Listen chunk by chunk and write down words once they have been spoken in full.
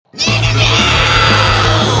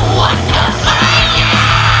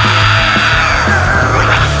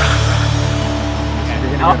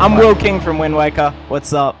I'm Will King from Wind Waker.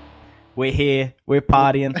 What's up? We're here. We're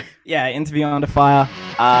partying. Yeah, interview under fire.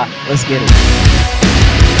 Let's get it.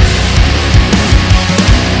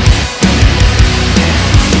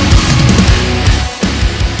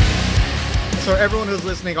 So everyone who's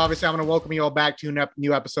listening, obviously, I'm going to welcome you all back to a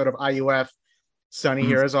new episode of IUF. Sunny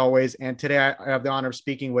here as always. And today I have the honor of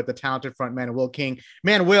speaking with the talented frontman, Will King.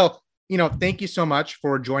 Man, Will, thank you so much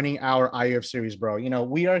for joining our IUF series, bro.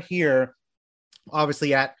 We are here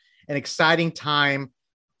obviously at an exciting time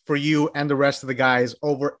for you and the rest of the guys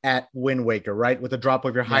over at Wind Waker, right? With the drop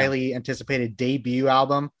of your highly anticipated debut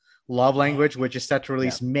album, Love Language, which is set to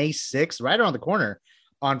release May 6th, right around the corner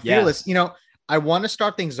on Fearless. I want to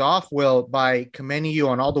start things off, Will, by commending you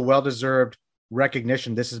on all the well-deserved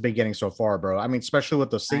recognition this has been getting so far, bro. I mean, especially with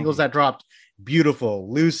those singles that dropped,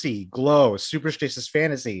 Beautiful, Lucy, Glow, Superstitious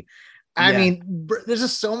Fantasy. I mean, there's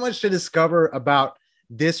just so much to discover about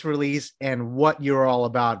this release and what you're all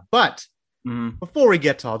about. But before we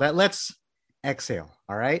get to all that, let's exhale.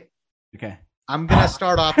 All right. Okay. I'm gonna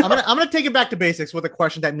start off. I'm gonna take it back to basics with a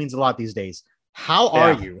question that means a lot these days. How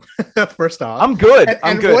are you? First off, I'm good.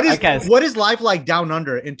 I'm good. What is life like down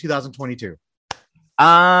under in 2022?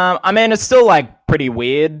 I mean, it's still like pretty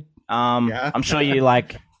weird. I'm sure you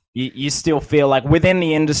you still feel like within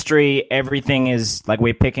the industry, everything is like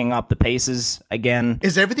we're picking up the pieces again.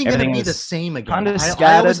 Is everything going to be the same again? Kind of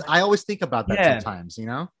scattered. I always think about that sometimes,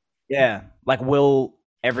 Yeah. Like, will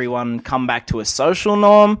everyone come back to a social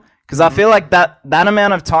norm? Because I feel like that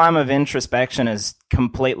amount of time of introspection has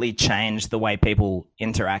completely changed the way people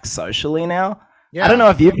interact socially now. Yeah. I don't know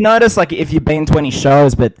if you've noticed, like, if you've been to any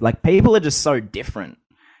shows, but like people are just so different.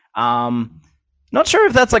 Not sure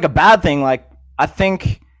if that's like a bad thing. Like, I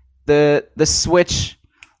think the switch,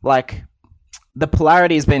 like the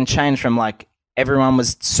polarity has been changed from like everyone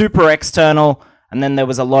was super external, and then there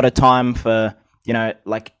was a lot of time for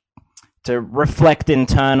like to reflect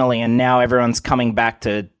internally, and now everyone's coming back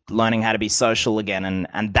to learning how to be social again,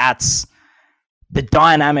 and that's the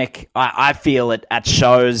dynamic. I feel it at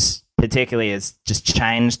shows particularly has just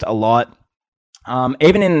changed a lot,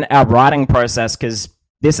 even in our writing process, because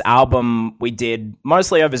this album we did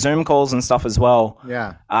mostly over Zoom calls and stuff as well.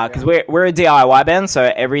 Because we're a DIY band,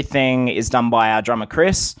 so everything is done by our drummer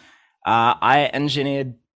Chris. I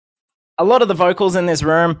engineered a lot of the vocals in this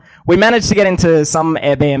room. We managed to get into some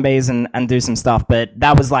Airbnbs and do some stuff, but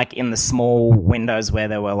that was like in the small windows where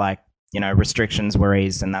there were like, restrictions were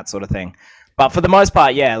eased and that sort of thing. But for the most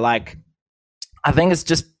part, like I think it's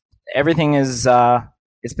just everything is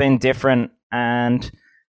it's been different, and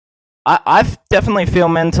I definitely feel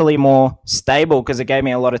mentally more stable because it gave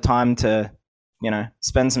me a lot of time to,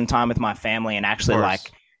 spend some time with my family and actually like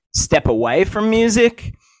step away from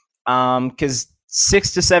music. Because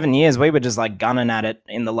 6 to 7 years we were just like gunning at it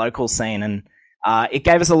in the local scene, and it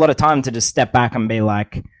gave us a lot of time to just step back and be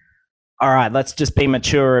like, all right, let's just be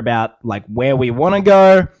mature about like where we want to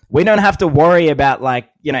go. We don't have to worry about like,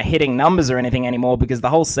 hitting numbers or anything anymore because the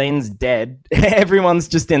whole scene's dead. Everyone's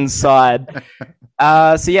just inside.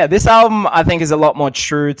 This album I think is a lot more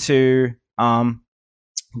true to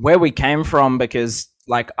where we came from, because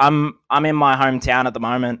like I'm in my hometown at the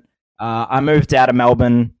moment. I moved out of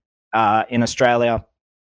Melbourne in Australia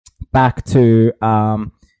back to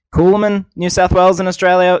Coolman, New South Wales in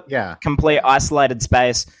Australia. Yeah. Complete isolated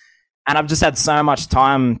space. And I've just had so much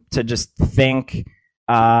time to just think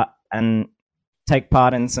and take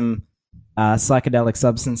part in some psychedelic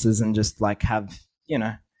substances and just like have,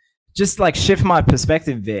 just like shift my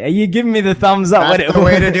perspective there. Are you giving me the thumbs up? That's the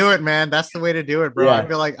way to do it, man. That's the way to do it, bro. Yeah.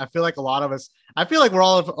 I feel like a lot of us, we're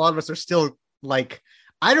all of us are still like,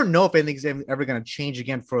 I don't know if anything's ever going to change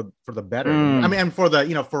again for the better. I mean, and for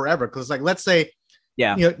the, forever. Cause like, let's say,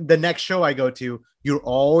 the next show I go to, you're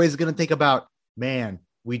always going to think about, man,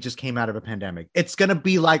 we just came out of a pandemic. It's going to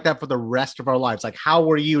be like that for the rest of our lives. Like, how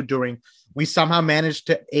were you we somehow managed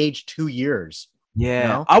to age 2 years.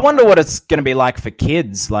 Yeah. I wonder what it's going to be like for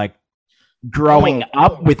kids, like growing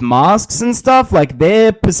up with masks and stuff. Like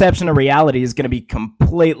their perception of reality is going to be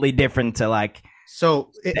completely different to like,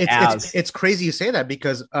 so it's crazy you say that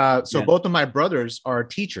because both of my brothers are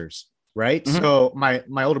teachers, right? Mm-hmm. So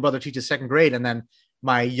my older brother teaches second grade, and then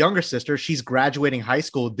my younger sister, she's graduating high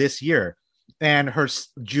school this year, and her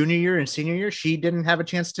junior year and senior year, she didn't have a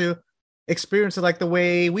chance to experience it like the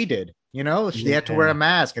way we did. They had to wear a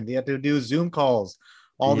mask and they had to do Zoom calls,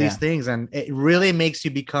 all these things, and it really makes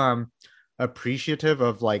you become appreciative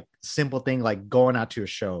of like simple thing like going out to a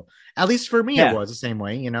show. At least for me, it was the same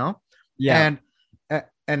way, Yeah.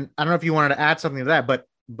 And I don't know if you wanted to add something to that,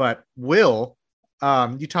 but Will,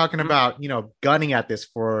 you talking about, gunning at this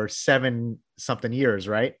for seven something years,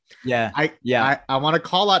 right? Yeah. I Yeah. I want to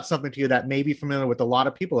call out something to you that may be familiar with a lot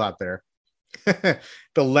of people out there. The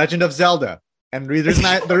Legend of Zelda. And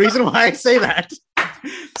the reason why I say that.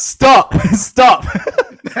 Stop. Stop.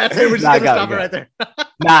 That's it. We're just gonna stop it right there.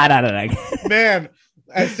 No. Man,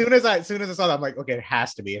 as soon as I saw that, I'm like, okay, it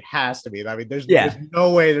has to be. It has to be. I mean, there's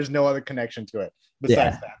no way, there's no other connection to it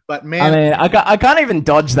besides that. But man, I mean, I can't even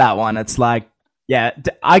dodge that one. It's like, yeah,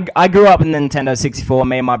 I grew up in Nintendo 64.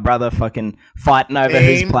 Me and my brother fucking fighting over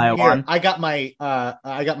who's player one. I got my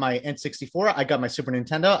N64. I got my Super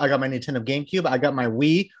Nintendo. I got my Nintendo GameCube. I got my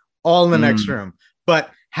Wii, all in the next room.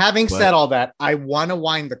 But having said all that, I want to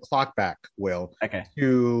wind the clock back, Will,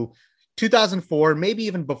 to 2004, maybe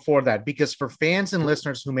even before that, because for fans and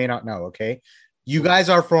listeners who may not know, okay, you guys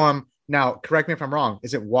are from, now correct me if I'm wrong,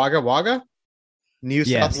 is it Wagga Wagga? New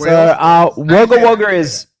South Wales? So Wagga Wagga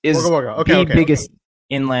is the biggest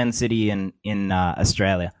inland city in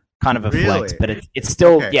Australia. Kind of a flex, but it's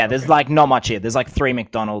still there's like not much here. There's like 3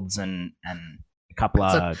 McDonald's and a couple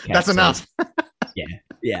of that's enough.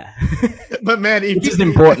 Yeah. But man, it's just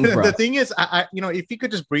important for the us. thing is, I if you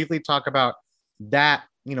could just briefly talk about that,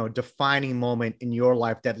 defining moment in your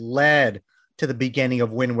life that led to the beginning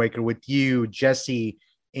of Wind Waker with you, Jesse,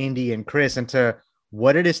 Indy, and Chris, and to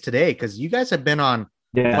what it is today, because you guys have been on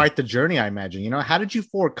quite the journey, I imagine. How did you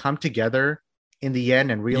four come together in the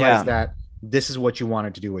end and realize that this is what you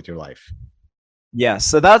wanted to do with your life? Yeah,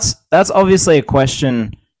 so that's obviously a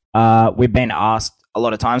question we've been asked a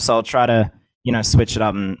lot of times, so I'll try to switch it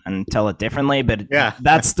up and tell it differently. But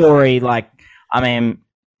that story, like, I mean,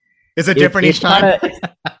 is it different each time?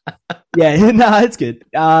 It's good.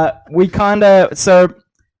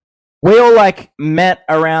 We all like met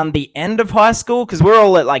around the end of high school because we're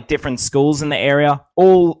all at like different schools in the area,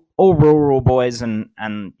 all rural boys, and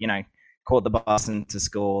caught the bus into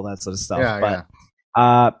school, that sort of stuff.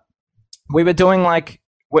 We were doing like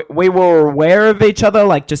we were aware of each other,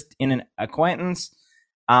 like just in an acquaintance.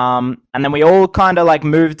 And then we all kind of like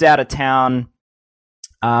moved out of town.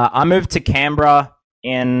 I moved to Canberra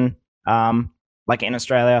in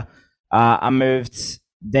Australia. I moved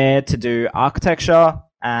there to do architecture,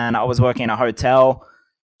 and I was working in a hotel,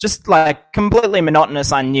 just like completely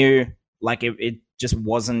monotonous. I knew like it just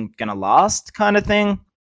wasn't gonna last, kind of thing.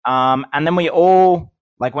 And then we all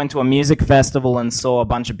like went to a music festival and saw a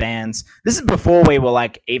bunch of bands. This is before we were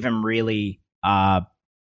like even really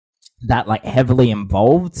that like heavily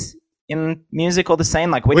involved in music or the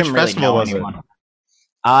scene. Like we didn't really know anyone.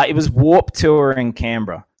 It was Warped Tour in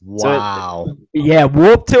Canberra. Wow. So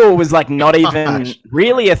Warped Tour was like not even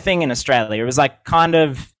really a thing in Australia. It was like kind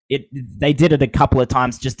of it. They did it a couple of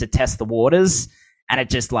times just to test the waters, and it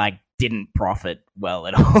just like didn't profit well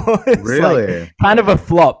at all. Really? Like, kind of a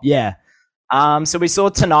flop. Yeah. So we saw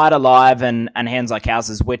Tonight Alive and Hands Like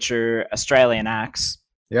Houses, which are Australian acts.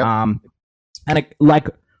 Yeah. And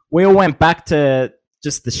we all went back to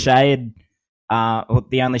just the shade,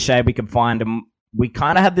 the only shade we could find, and we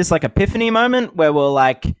kind of had this like epiphany moment where we're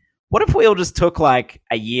like, what if we all just took like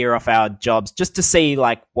a year off our jobs just to see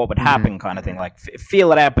like what would happen, kind of thing, like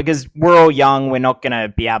feel it out, because we're all young. We're not going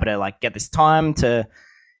to be able to like get this time to,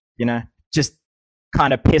 just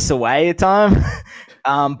kind of piss away time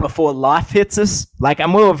before life hits us. Like,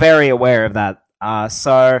 and we were very aware of that.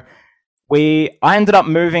 So I ended up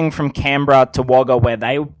moving from Canberra to Wagga, where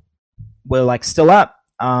they were like still at.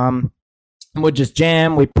 We'd just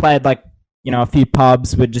jam. We played like, a few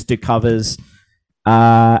pubs. We'd just do covers.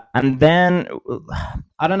 And then,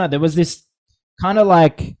 I don't know, there was this kind of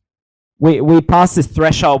like, we passed this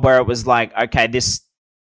threshold where it was like, okay, this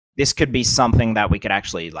could be something that we could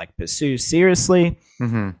actually like pursue seriously.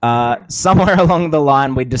 Mm-hmm. Somewhere along the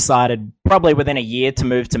line, we decided probably within a year to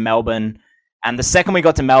move to Melbourne. And the second we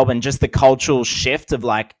got to Melbourne, just the cultural shift of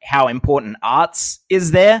like how important arts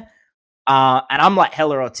is there. And I'm like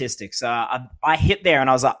hella autistic. So I hit there and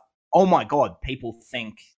I was like, oh my God, people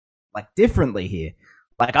think like differently here.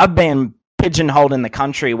 Like I've been pigeonholed in the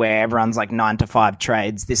country where everyone's like 9-to-5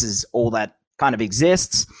 trades. This is all that kind of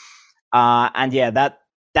exists. And yeah,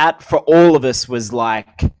 that for all of us was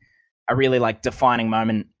like a really like defining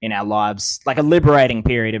moment in our lives, like a liberating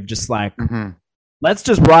period of just like, let's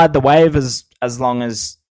just ride the wave as long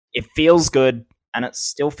as it feels good, and it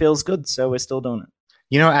still feels good. So we're still doing it.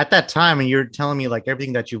 At that time, and you're telling me like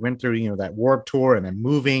everything that you went through, that Warped Tour and then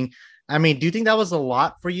moving. I mean, do you think that was a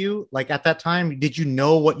lot for you? Like at that time, did you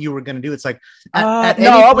know what you were going to do? It's like at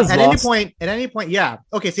any point, yeah.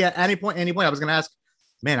 Okay. See, at any point, I was going to ask,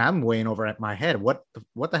 man, I'm way over at my head. What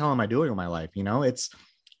the hell am I doing with my life? It's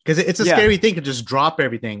because it's a scary thing to just drop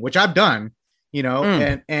everything, which I've done,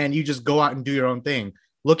 and you just go out and do your own thing.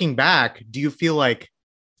 Looking back, do you feel like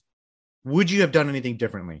would you have done anything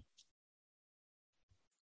differently?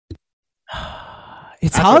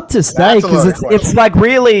 It's hard to say because it's like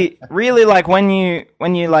really like when you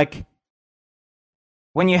like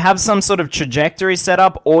when you have some sort of trajectory set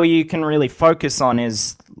up, all you can really focus on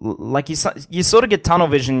is like you sort of get tunnel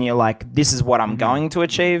vision. You're like, this is what I'm going to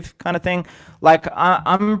achieve, kind of thing. Like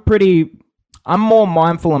I'm more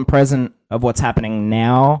mindful and present of what's happening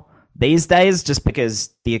now these days, just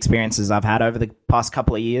because the experiences I've had over the past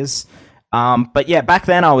couple of years. But yeah, back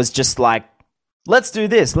then I was just like, let's do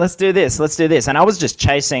this, let's do this, let's do this, and I was just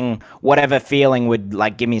chasing whatever feeling would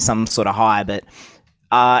like give me some sort of high. But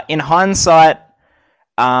in hindsight,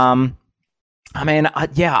 I mean,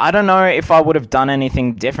 I don't know if I would have done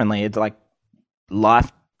anything differently. It's like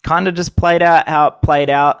life kind of just played out how it played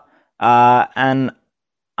out. And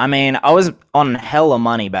I mean, I was on hella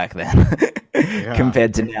money back then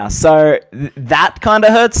compared to now. So that kind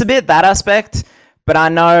of hurts a bit, that aspect. But I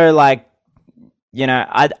know, like, you know,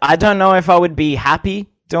 I don't know if I would be happy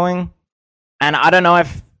doing, and I don't know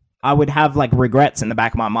if I would have like regrets in the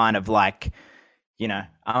back of my mind of like, you know,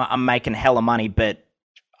 I'm making hella money, but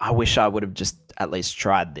I wish I would have just at least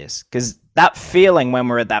tried this. Because that feeling when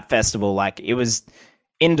we're at that festival, like, it was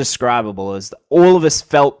indescribable. As all of us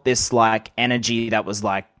felt this like energy that was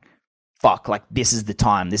like, fuck, like this is the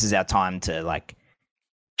time. This is our time to like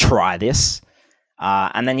try this.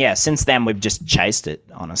 And then, yeah, since then we've just chased it,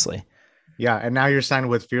 honestly. Yeah, and now you're signed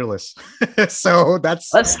with Fearless. So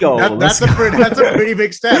let's go. That's a pretty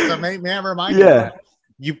big step. So may I remind you that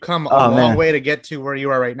you've come a long way to get to where you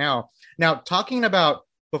are right now. Now, talking about,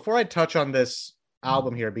 before I touch on this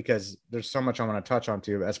album here, because there's so much I want to touch on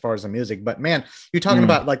too as far as the music, but man, you're talking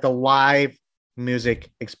about like the live music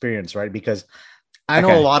experience, right? Because I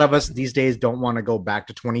know a lot of us these days don't want to go back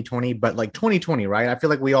to 2020, but like 2020, right? I feel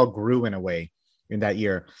like we all grew in a way in that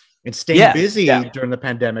year. And staying busy during the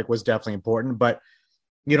pandemic was definitely important. But,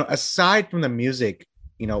 you know, aside from the music,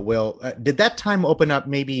 you know, Will, did that time open up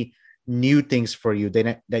maybe new things for you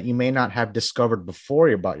that you may not have discovered before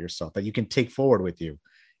about yourself that you can take forward with you?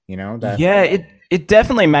 You know, it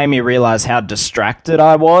definitely made me realize how distracted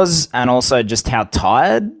I was, and also just how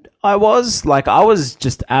tired I was. Like, I was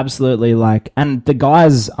just absolutely like, and the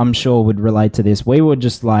guys I'm sure would relate to this. We were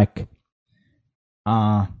just like,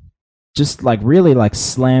 really like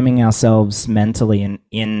slamming ourselves mentally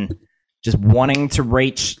in just wanting to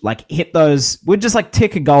reach, like, hit those. We'd just like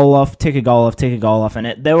tick a goal off,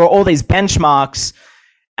 and there were all these benchmarks,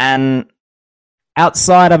 and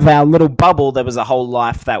outside of our little bubble, there was a whole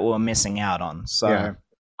life that we were missing out on. So,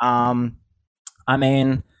 I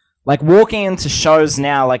mean, like, walking into shows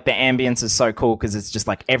now, like, the ambience is so cool because it's just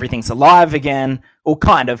like everything's alive again, or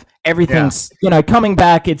kind of everything's, you know, coming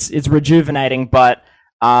back. It's rejuvenating, but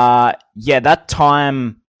that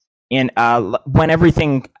time in when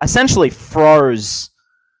everything essentially froze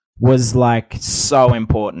was like so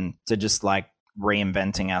important to just like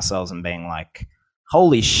reinventing ourselves and being like,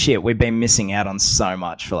 holy shit, we've been missing out on so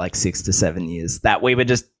much for like 6 to 7 years that we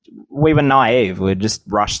were naive. We just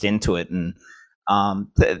rushed into it. And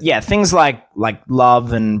things like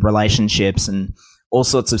love and relationships and all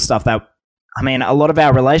sorts of stuff that, I mean, a lot of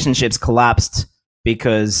our relationships collapsed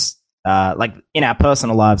because like in our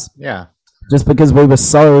personal lives. Yeah. Just because we were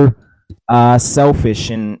so selfish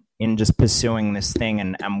in just pursuing this thing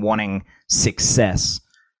and wanting success.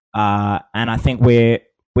 And I think we're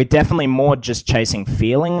definitely more just chasing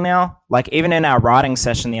feeling now. Like, even in our writing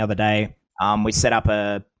session the other day, we set up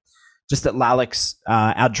just at Lalix,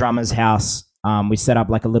 our drummer's house. We set up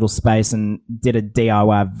like a little space and did a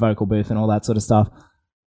DIY vocal booth and all that sort of stuff.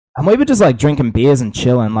 And we were just like drinking beers and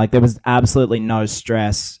chilling. Like, there was absolutely no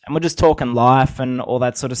stress. And we're just talking life and all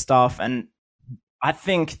that sort of stuff. And I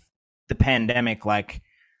think the pandemic, like,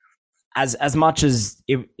 as much as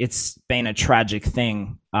it's been a tragic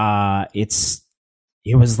thing,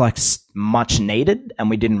 it was like much needed, and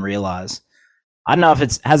we didn't realize. I don't know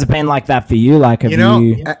if has it been like that for you? Like,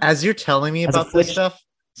 as you're telling me about this stuff,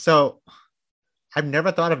 so I've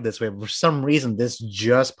never thought of this way. For some reason, this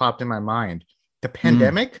just popped in my mind. The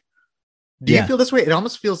pandemic. Do you feel this way? It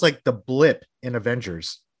almost feels like the blip in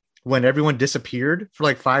Avengers when everyone disappeared for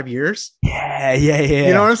like 5 years. Yeah.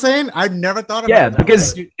 You know what I'm saying? I've never thought about it. Yeah,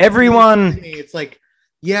 because everyone, it's like,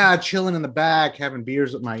 chilling in the back, having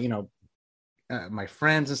beers with my, my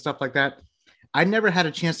friends and stuff like that. I never had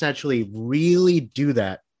a chance to actually really do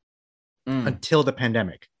that until the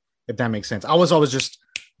pandemic, if that makes sense. I was always just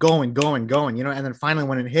going, and then finally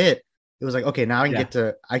when it hit, it was like, okay, now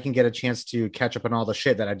I can get a chance to catch up on all the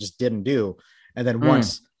shit that I just didn't do. And then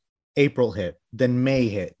once April hit, then May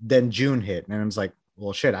hit, then June hit, and I was like,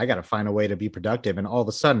 well, shit, I got to find a way to be productive. And all of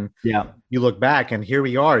a sudden, Yeah. you look back and here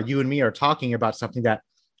we are, you and me are talking about something that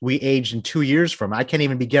we aged in 2 years from. I can't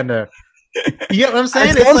even begin to, you get what I'm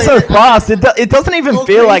saying? It's gone like, so fast. It doesn't even so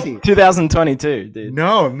feel crazy. like 2022, dude.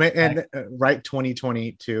 No, and right,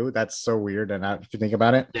 2022. That's so weird. And if you think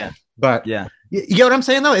about it, Yeah. But Yeah. you get what I'm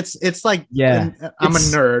saying though. It's like, Yeah. I'm a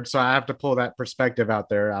nerd, so I have to pull that perspective out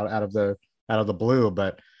there out of the blue.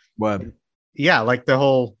 But Word. yeah, like the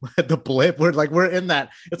whole the blip. We're in that.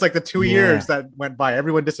 It's like the 2 years that went by.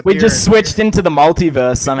 Everyone disappeared. We just switched into the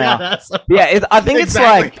multiverse somehow. Yeah, I think it's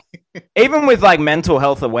exactly. like even with like mental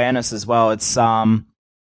health awareness as well. It's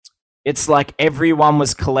like everyone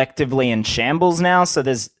was collectively in shambles now. So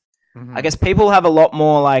there's, I guess people have a lot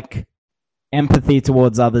more like empathy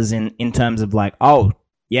towards others in terms of like, oh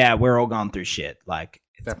yeah, we're all going through shit. Like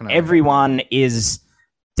Definitely. everyone is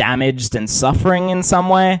damaged and suffering in some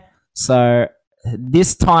way. So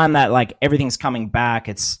this time that like everything's coming back,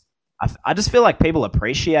 I just feel like people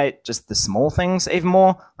appreciate just the small things even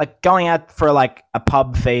more. Like going out for like a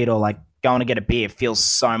pub feed or like going to get a beer feels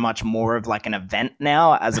so much more of like an event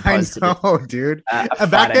now as opposed to dude. a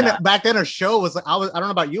back then a show was like, I don't know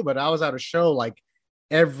about you, but I was at a show like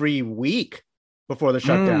every week before the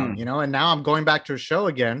shutdown, you know, and now I'm going back to a show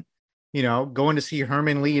again, you know, going to see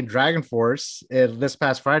Herman Lee and Dragon Force this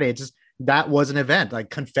past Friday. It's just, that was an event.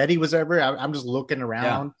 Like confetti was everywhere. I'm just looking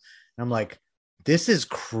around and I'm like, this is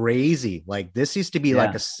crazy. Like this used to be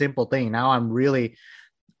like a simple thing. Now I'm really,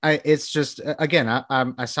 it's just, again,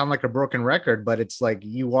 I sound like a broken record, but it's like,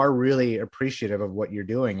 you are really appreciative of what you're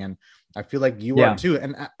doing. And I feel like you are too.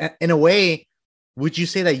 And in a way, would you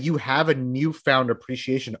say that you have a newfound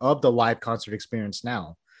appreciation of the live concert experience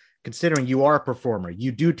now, considering you are a performer,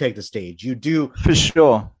 you do take the stage, you do for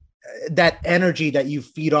sure that energy that you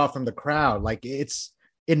feed off from the crowd, like it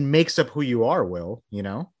makes up who you are, Will, you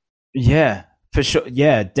know? Yeah, for sure.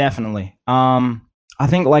 Yeah, definitely. I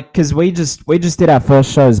think like, cause we just did our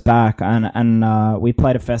first shows back and we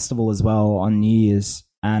played a festival as well on New Year's.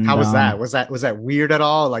 And how was that? Was that weird at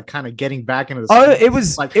all? Like kind of getting back into the stage? It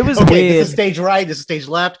was like, okay, weird. This is stage right, this is stage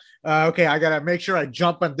left. Okay, I gotta make sure I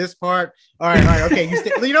jump on this part. All right. Okay,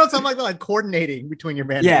 you know, something like coordinating between your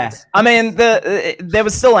band. Yeah, I mean, there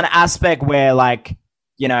was still an aspect where, like,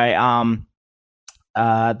 you know,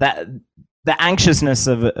 that the anxiousness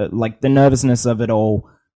of it, like the nervousness of it all,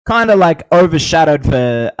 kind of like overshadowed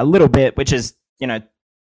for a little bit, which is, you know,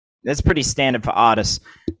 that's pretty standard for artists.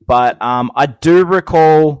 But I do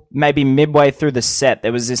recall maybe midway through the set,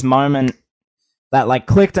 there was this moment that like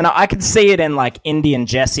clicked, and I could see it in like Indy and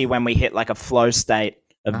Jesse when we hit like a flow state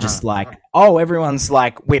of just like, oh, everyone's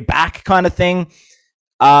like, we're back kind of thing.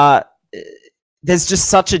 There's just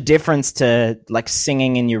such a difference to like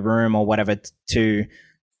singing in your room or whatever to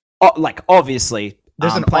like obviously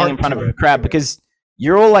there's playing in front of a crowd because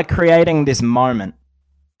you're all like creating this moment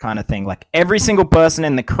kind of thing. Like every single person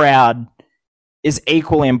in the crowd is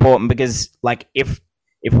equally important because like if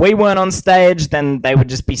we weren't on stage, then they would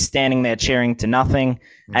just be standing there cheering to nothing.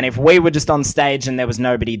 And if we were just on stage and there was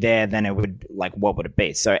nobody there, then it would like, what would it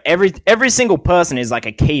be? So every single person is like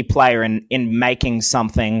a key player in making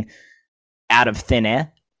something out of thin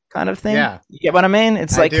air kind of thing. Yeah. You get what I mean?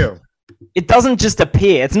 It's like, it doesn't just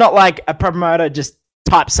appear. It's not like a promoter just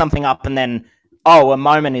types something up and then, oh, a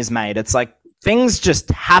moment is made. It's like things just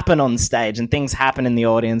happen on stage and things happen in the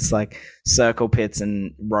audience, like circle pits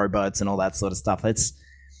and rowboats and all that sort of stuff. It's,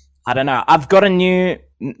 I don't know. I've got a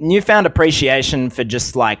newfound appreciation for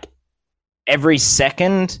just like every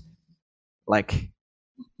second, like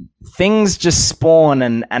things just spawn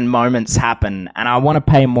and moments happen. And I want to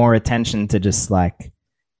pay more attention to just like,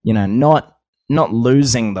 you know, not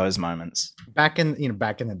losing those moments. Back in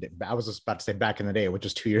the day, I was just about to say back in the day, which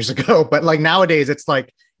is 2 years ago, but like nowadays it's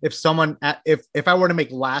like if I were to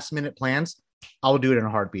make last minute plans, I will do it in a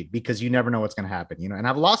heartbeat because you never know what's going to happen, you know, and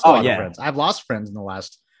I've lost a lot of friends. I've lost friends in the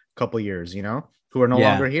last couple of years, you know, who are no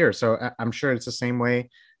longer here. So I'm sure it's the same way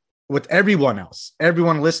with everyone else,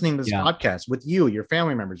 everyone listening to this podcast, with you, your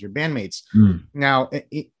family members, your bandmates. Now,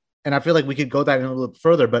 and I feel like we could go that in a little bit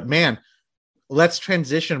further, but man, let's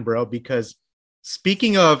transition, bro, because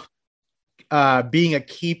speaking of being a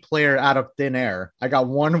key player out of thin air, I got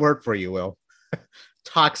one word for you, Will.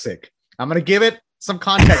 Toxic. I'm going to give it some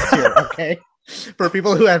context here, okay? For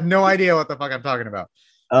people who have no idea what the fuck I'm talking about.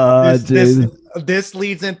 This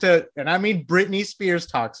leads into, and I mean Britney Spears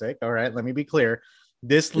Toxic, all right? Let me be clear.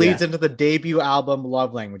 This leads into the debut album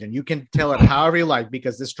Love Language, and you can tell it however you like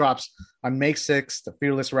because this drops on May 6th, the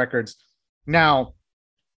Fearless Records. Now,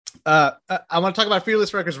 I want to talk about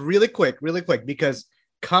Fearless Records really quick, because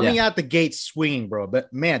coming out the gate swinging, bro.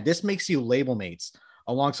 But man, this makes you label mates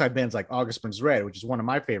alongside bands like August Burns Red, which is one of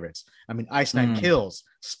my favorites. I mean, Ice Nine Kills,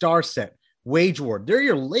 Starset, Wage War. They're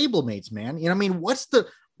your label mates, man. You know, I mean,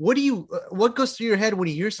 what goes through your head when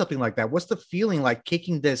you hear something like that? What's the feeling like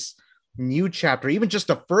kicking this new chapter, even just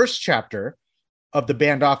the first chapter of the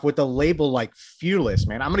band off with a label like Fearless,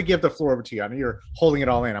 man? I'm going to give the floor over to you. I know you're holding it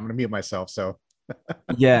all in. I'm going to mute myself. So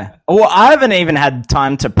yeah. Well, I haven't even had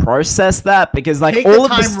time to process that because like take all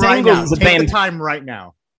the of the time right singles now. have Take been. the time right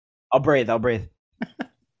now. I'll breathe.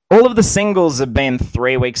 All of the singles have been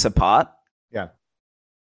 3 weeks apart. Yeah.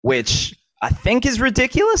 Which I think is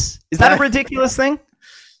ridiculous. Is that a ridiculous thing?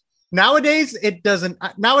 Nowadays, it doesn't.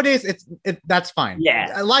 Nowadays, that's fine.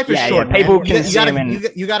 Yeah, life is short. Yeah. People man.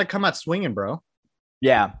 You got to come out swinging, bro.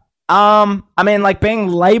 Yeah. I mean, like being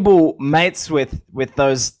label mates with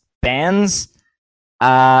those bands,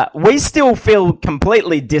 we still feel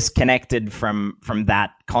completely disconnected from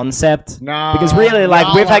that concept. No, because really,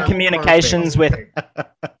 like we've had communications with.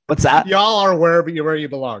 What's that? Y'all are where you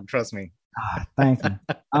belong. Trust me. Thank you.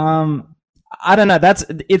 I don't know.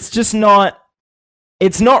 It's just not.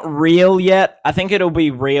 It's not real yet. I think it'll be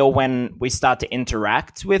real when we start to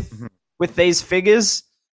interact with these figures.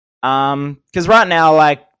 Because right now,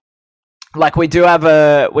 like we do have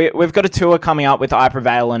we've got a tour coming up with I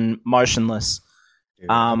Prevail and Motionless. Dude,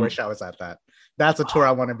 I wish I was at that. That's a tour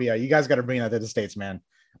I want to be at. You guys got to bring that to the States, man.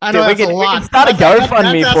 I know that's a lot. We can start a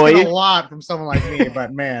GoFundMe for you. A lot from someone like me,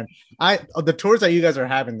 but man, the tours that you guys are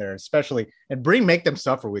having there, especially, and Make Them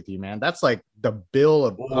Suffer with you, man. That's like the bill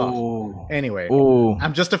of. Anyway,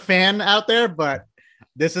 I'm just a fan out there, but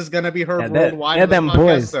this is gonna be heard worldwide. They're them podcast,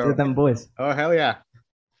 boys. So. They're them boys. Oh hell yeah,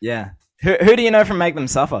 yeah. Who do you know from Make Them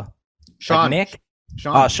Suffer? Sean. Like Nick.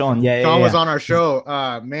 Sean. Oh, Sean. Yeah. Sean was on our show,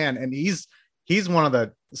 man, and he's one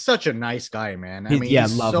of such a nice guy, man. I mean,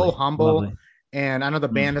 he's lovely, so humble. Lovely. And I know the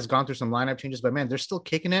band has gone through some lineup changes, but man, they're still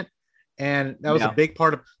kicking it. And that was a big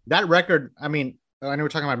part of that record. I mean, I know we're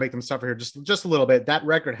talking about Make Them Suffer here just a little bit. That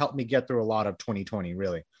record helped me get through a lot of 2020,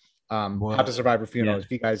 really. How to Survive a Funeral. If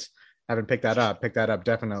you guys haven't pick that up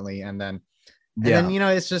definitely. And then, you know,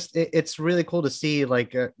 it's just, it's really cool to see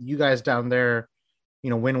like you guys down there,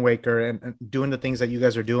 you know, Wind Waker and doing the things that you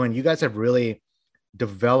guys are doing. You guys have really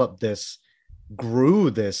developed grew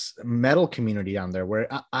this metal community down there where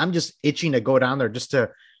I'm just itching to go down there just to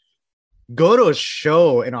go to a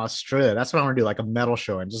show in Australia. That's what I want to do, like a metal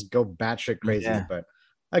show and just go batshit crazy. Yeah. But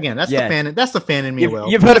again, that's the fan in me.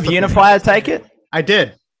 You've heard of Unifier, take it? I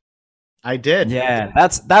did. Yeah,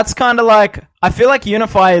 that's kind of like, I feel like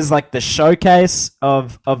Unifier is like the showcase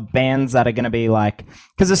of bands that are going to be like,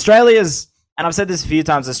 because Australia's, and I've said this a few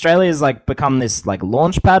times, Australia's like become this like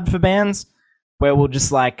launch pad for bands where we'll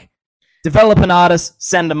just like develop an artist,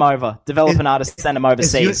 send them over. Develop an artist, send them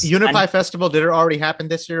overseas. Unify Festival, did it already happen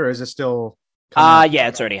this year, or is it still? Yeah,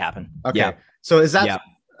 it's already happened. Okay, yeah. So is that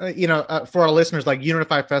you know, for our listeners, like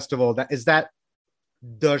Unify Festival, is that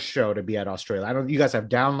the show to be at Australia? I know you guys have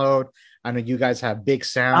Download. I know you guys have Big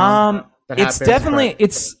Sound. It's definitely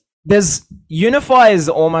there's Unify has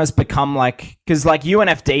almost become like, because like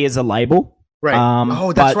UNFD is a label,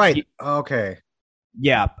 right? That's right. Okay.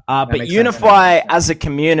 Yeah, but Unify as a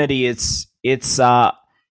community, it's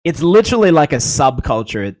literally like a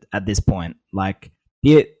subculture at this point. Like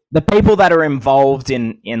the people that are involved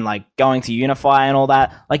in like going to Unify and all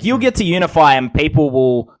that, like you'll get to Unify and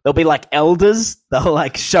they'll be like elders. They'll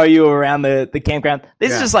like show you around the campground.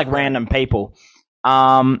 These are just like random people,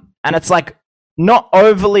 and it's like not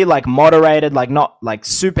overly like moderated, like not like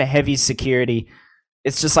super heavy security.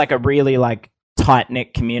 It's just like a really like tight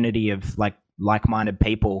knit community of like-minded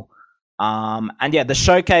people. And yeah, the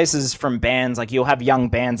showcases from bands, like you'll have young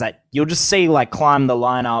bands that you'll just see like climb the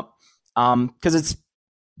lineup, because it's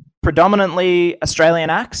predominantly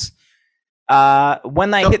Australian acts.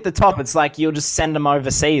 When they hit the top, it's like you'll just send them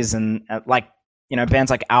overseas, and like, you know,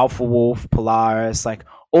 bands like Alpha Wolf, Polaris, like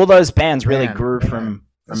all those bands really grew from.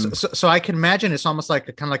 So I can imagine it's almost like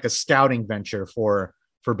kind of like a scouting venture for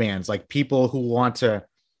bands, like people who want to,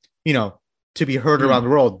 you know, to be heard around the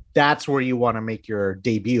world. That's where you want to make your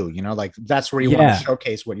debut, you know, like that's where you want to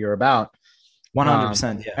showcase what you're about.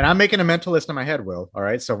 100%. And I'm making a mental list in my head, Will. All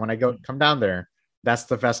right. So when I come down there, that's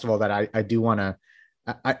the festival that I do want to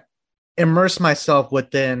I immerse myself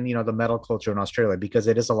within, you know, the metal culture in Australia, because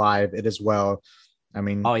it is alive. It is well. I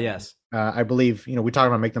mean, oh yes. I believe, you know, we talk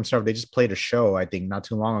about Make Them Suffer. They just played a show, I think, not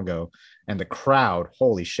too long ago, and the crowd,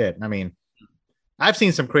 holy shit. I mean, I've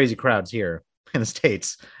seen some crazy crowds here in the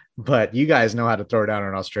States, but you guys know how to throw down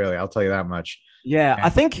in Australia. I'll tell you that much. Yeah, I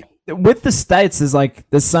think with the States,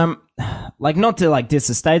 there's some, like, not to like diss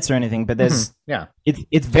the States or anything, but there's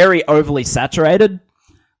it's very overly saturated.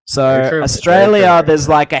 So Very true. Australia, Very true. there's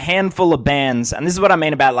like a handful of bands, and this is what I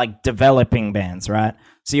mean about like developing bands, right?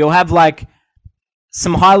 So you'll have like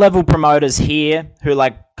some high level promoters here who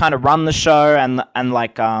like kind of run the show and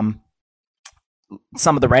like some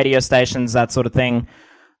of the radio stations, that sort of thing.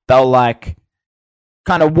 They'll like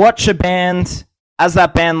kind of watch a band as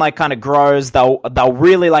that band like kind of grows. They'll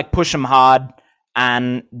really like push them hard,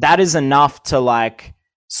 and that is enough to like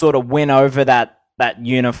sort of win over that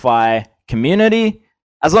unify community.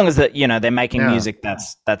 As long as that, you know, they're making music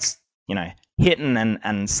that's you know, hitting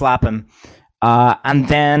and slapping, and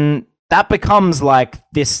then that becomes like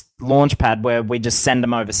this launch pad where we just send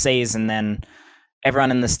them overseas, and then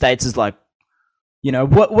everyone in the States is like, you know,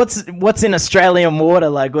 what's in Australian water?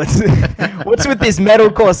 Like, what's with this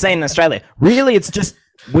metalcore scene in Australia? Really, it's just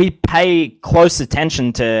we pay close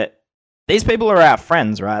attention to these people are our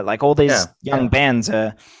friends, right? Like all these young bands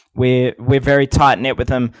are. We're very tight knit with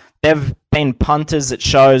them. They've been punters at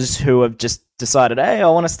shows who have just decided, hey, I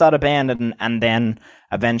want to start a band, and then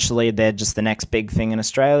eventually they're just the next big thing in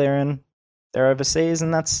Australia, and they're overseas,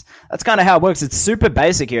 and that's kind of how it works. It's super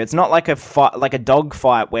basic here. It's not like a fight, like a dog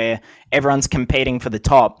fight where everyone's competing for the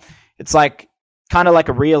top. It's like kind of like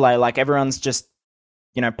a relay. Like everyone's just,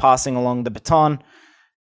 you know, passing along the baton,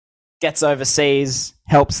 gets overseas,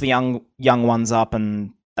 helps the young ones up,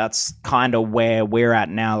 and that's kind of where we're at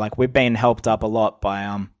now. Like we've been helped up a lot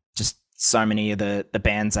by just so many of the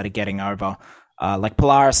bands that are getting over. Like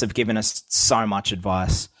Polaris have given us so much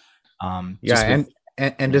advice.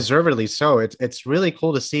 And deservedly so. It's really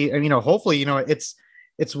cool to see. And, you know, hopefully, you know, it's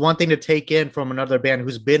one thing to take in from another band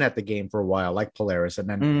who's been at the game for a while, like Polaris, and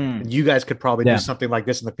then you guys could probably do something like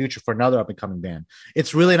this in the future for another up and coming band.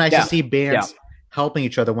 It's really nice to see bands helping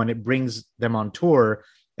each other when it brings them on tour,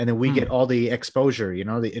 and then we get all the exposure. You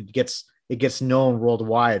know, it gets known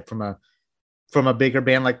worldwide from a bigger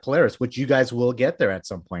band like Polaris, which you guys will get there at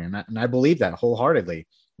some point, and I believe that wholeheartedly.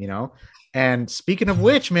 You know. And speaking of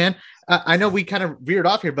which, man, I know we kind of veered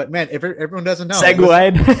off here, but man, if everyone doesn't know,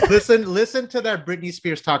 listen to that Britney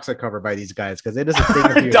Spears Toxic cover by these guys, because it is a thing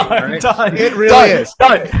of beauty. Right? It really is.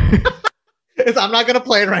 I'm not gonna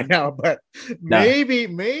play it right now, but maybe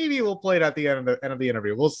we'll play it at the end of the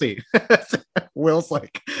interview. We'll see. Will's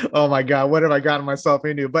like, oh my god, what have I gotten myself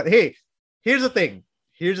into? But hey, here's the thing,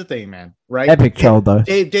 man. Right? Epic troll though.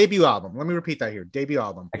 Debut album. Let me repeat that here. Debut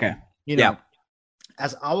album. Okay. You know.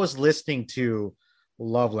 As I was listening to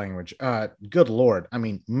Love Language, good Lord, I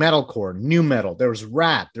mean, metalcore, new metal, there was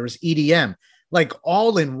rap, there was EDM, like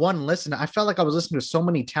all in one listen. I felt like I was listening to so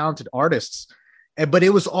many talented artists, but it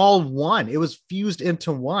was all one. It was fused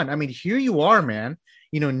into one. I mean, here you are, man,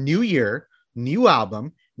 you know, new year, new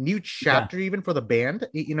album, new chapter, even for the band,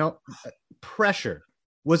 you know, pressure.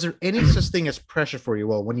 Was there any such thing as pressure for you,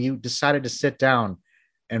 Will, when you decided to sit down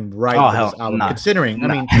and write this album? No. Considering, I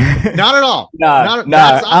mean, not at all.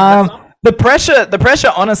 The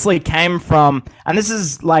pressure honestly came from, and this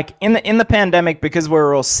is like in the pandemic, because we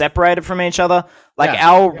were all separated from each other. Like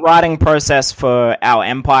our writing process for our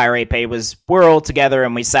Empire EP was we're all together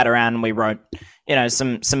and we sat around and we wrote, you know,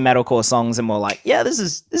 some metalcore songs, and we're like, yeah, this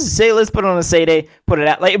is sick. Let's put it on a CD, put it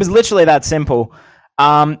out. Like it was literally that simple.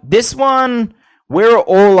 This one, we're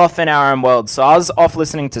all off in our own world. So I was off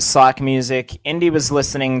listening to psych music. Indy was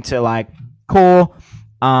listening to like core.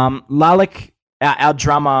 Lalik, our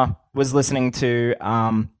drummer, was listening to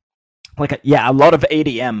a lot of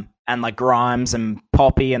EDM and like Grimes and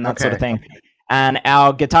Poppy and that sort of thing. And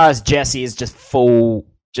our guitarist Jesse is just full,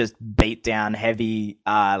 just beat down, heavy,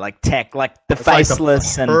 like tech, like the it's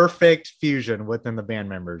Faceless, like perfect fusion within the band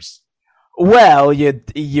members. Well,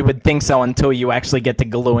 you would think so until you actually get to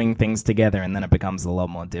gluing things together, and then it becomes a lot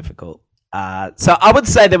more difficult. So I would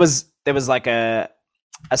say there was like a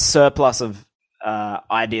surplus of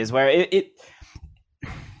ideas where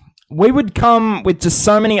we would come with just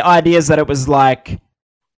so many ideas that it was like,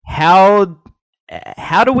 how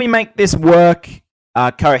do we make this work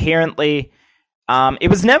coherently? It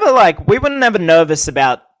was never like we were never nervous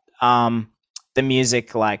about the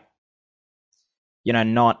music, like, you know,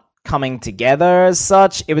 not coming together as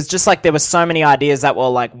such. It was just like there were so many ideas that were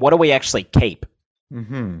like, what do we actually keep,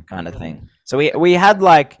 kind of thing. So we had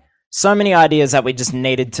like so many ideas that we just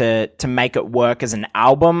needed to make it work as an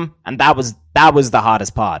album, and that was the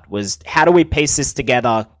hardest part, was how do we piece this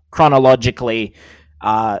together chronologically,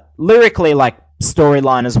 lyrically, like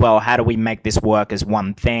storyline as well. How do we make this work as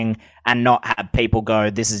one thing and not have people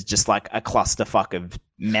go, this is just like a clusterfuck of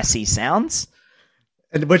messy sounds?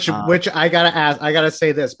 And which I gotta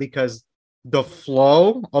say this, because the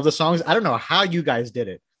flow of the songs, I don't know how you guys did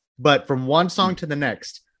it, but from one song to the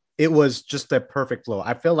next, it was just the perfect flow.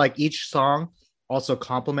 I feel like each song also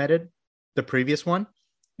complemented the previous one,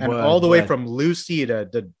 and all the way from Lucy to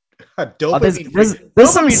Dopamine.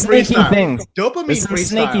 There's some sneaky things. There's some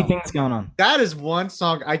sneaky things going on. That is one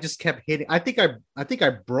song I just kept hitting. I think I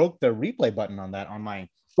broke the replay button on that on my.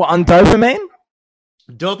 What, on Dopamine?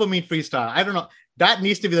 Dopamine Freestyle. I don't know. That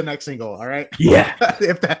needs to be the next single. All right. Yeah.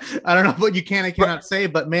 If that, I don't know what you can and cannot say,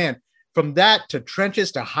 but man, from that to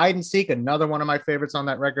Trenches to Hide and Seek, another one of my favorites on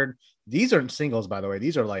that record. These aren't singles, by the way.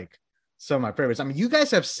 These are like some of my favorites. I mean, you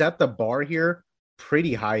guys have set the bar here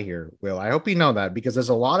pretty high here, Will. I hope you know that, because there's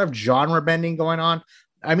a lot of genre bending going on.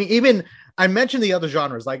 I mean, even I mentioned the other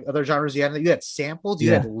genres, like other genres you had samples,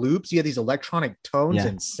 you had loops, you had these electronic tones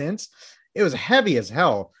and synths. It was heavy as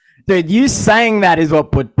hell. Dude, you saying that is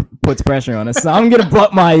what puts pressure on us. So I'm gonna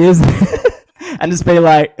block my ears and just be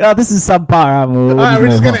like, "Oh, this is subpar." We're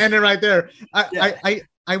just gonna end it right there.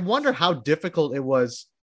 I wonder how difficult it was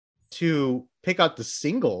to pick out the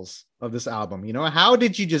singles of this album. You know, how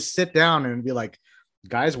did you just sit down and be like,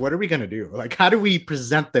 guys, what are we gonna do? Like, how do we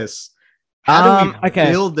present this? How do we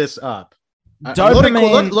build this up?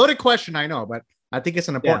 Loaded question, I know, but I think it's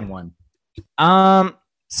an important one.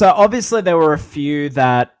 So obviously there were a few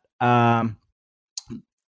that, I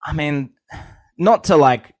mean, not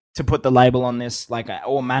to put the label on this, like,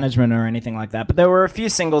 or management or anything like that, but there were a few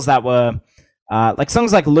singles that were, like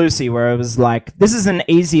songs like Lucy, where it was like, this is an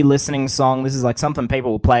easy listening song. This is like something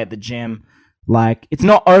people will play at the gym. Like, it's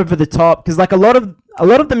not over the top, because like a lot of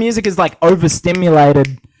the music is like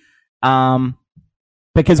overstimulated,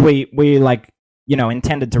 because we like, you know,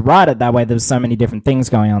 intended to write it that way. There's so many different things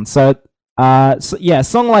going on. So a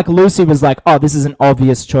song like Lucy was like, oh, this is an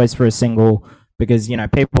obvious choice for a single, because, you know,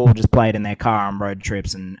 people just play it in their car on road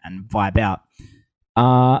trips and vibe out.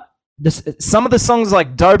 Some of the songs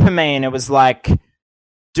like Dopamine, it was like,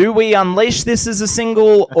 do we unleash this as a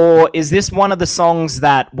single, or is this one of the songs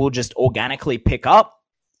that will just organically pick up?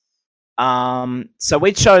 So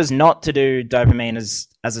we chose not to do Dopamine as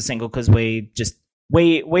a single, because we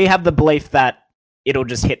have the belief that it'll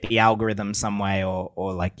just hit the algorithm some way,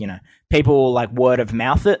 or like, you know, people will like word of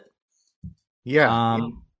mouth it. Yeah.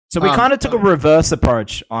 So we kind of took a reverse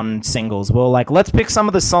approach on singles. We're like, let's pick some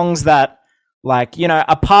of the songs that, like, you know,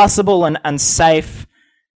 are passable and safe,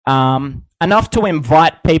 enough to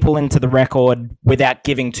invite people into the record without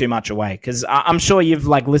giving too much away. Because I'm sure you've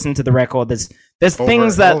like listened to the record. There's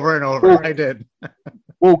things that over and over. I did.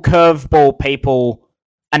 will curveball people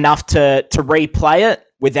enough to replay it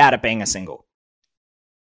without it being a single.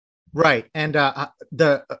 Right. And I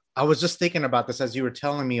was just thinking about this as you were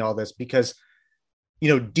telling me all this, because, you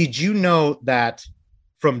know, did you know that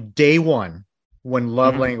from day one, when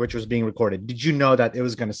Love Language was being recorded, did you know that it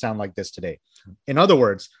was going to sound like this today? In other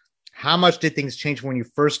words, how much did things change when you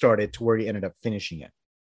first started to where you ended up finishing it?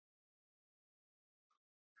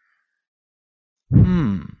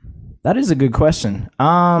 That is a good question.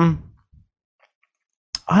 I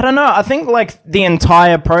don't know. I think like the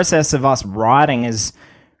entire process of us writing is,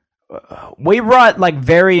 we write like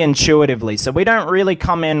very intuitively, so we don't really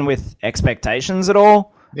come in with expectations at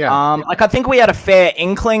all. Yeah. Like I think we had a fair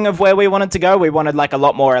inkling of where we wanted to go. We wanted like a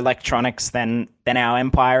lot more electronics than our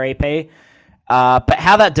Empire EP. But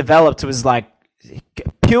how that developed was like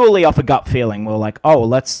purely off a gut feeling. We're like, oh,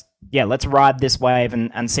 let's ride this wave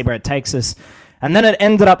and see where it takes us. And then it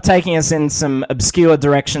ended up taking us in some obscure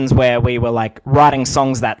directions where we were like writing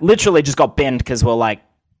songs that literally just got banned because we're like,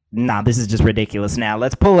 nah, this is just ridiculous now.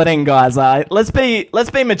 Let's pull it in, guys. Let's be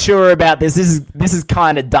mature about this. This is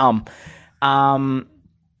kind of dumb.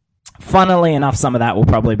 Funnily enough, some of that will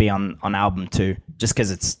probably be on album 2, just because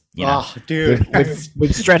it's, you know, oh, dude,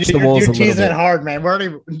 we've stretched the walls a little bit. You're teasing it hard, man.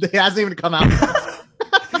 It hasn't even come out.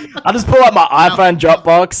 I'll just pull up my iPhone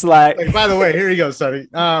Dropbox. Like, by the way, here you go, Sonny.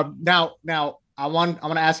 Now, I want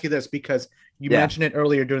to ask you this, because you mentioned it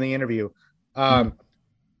earlier during the interview.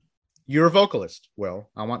 You're a vocalist, Will.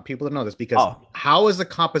 I want people to know this, because how is the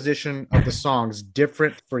composition of the songs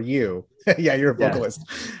different for you? Yeah, you're a vocalist.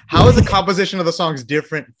 How is the composition of the songs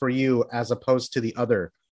different for you as opposed to the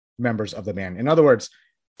other members of the band? In other words,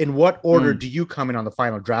 in what order do you come in on the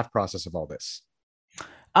final draft process of all this?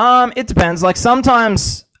 It depends. Like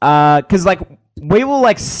sometimes, because like we will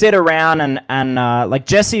like sit around and like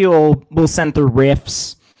Jesse will send through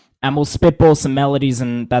riffs and we'll spitball some melodies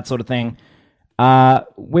and that sort of thing.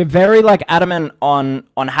 We're very like adamant on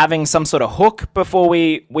having some sort of hook before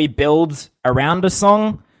we build around a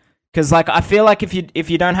song, because like I feel like if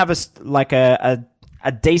you don't have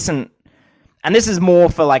a decent, and this is more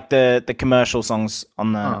for like the commercial songs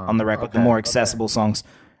on the record, the more accessible songs,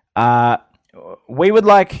 we would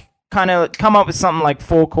like kind of come up with something like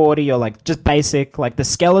 4/40 or like just basic, like the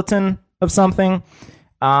skeleton of something.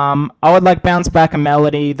 I would like bounce back a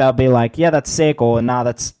melody. They'll be like, yeah, that's sick, or nah,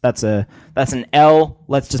 that's an L.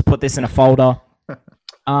 Let's just put this in a folder.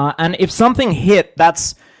 And if something hit,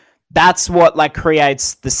 that's what like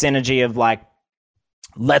creates the synergy of like,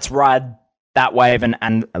 let's ride that wave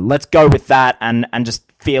and let's go with that and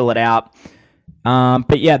just feel it out.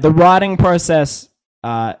 But yeah, the writing process,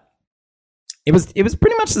 it was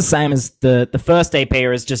pretty much the same as the first EP.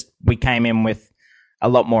 Is just we came in with a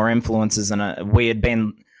lot more influences, and we had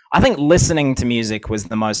been. I think listening to music was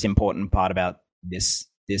the most important part about this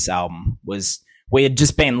album. Was we had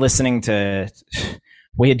just been listening to.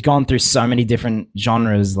 We had gone through so many different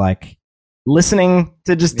genres, like listening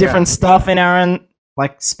to just different stuff in our own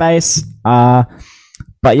like space. But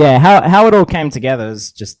yeah, how it all came together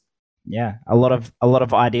is just a lot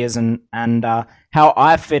of ideas and how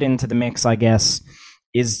I fit into the mix, I guess,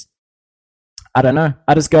 is I don't know.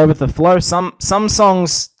 I just go with the flow. Some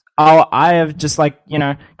songs I have just like,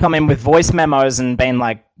 come in with voice memos and been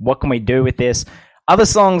like, what can we do with this? Other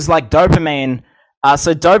songs like Dopamine.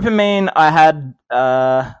 So Dopamine, I had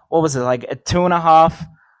what was it, like a 2.5?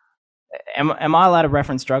 Am I allowed to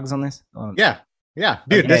reference drugs on this? Yeah,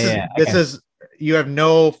 dude. This is you have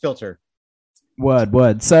no filter.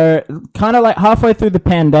 Word. So kind of like halfway through the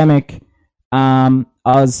pandemic, I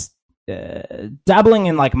was dabbling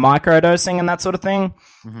in like microdosing and that sort of thing.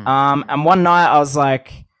 Mm-hmm. And one night I was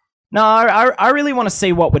like, no, I really want to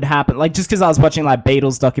see what would happen. Like, just because I was watching like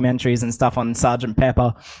Beatles documentaries and stuff on Sgt.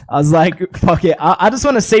 Pepper, I was like, fuck it. I just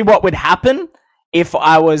want to see what would happen if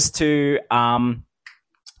I was to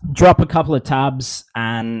drop a couple of tabs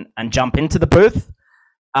and jump into the booth.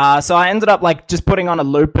 So I ended up like just putting on a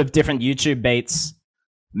loop of different YouTube beats,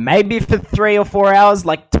 maybe for 3 or 4 hours.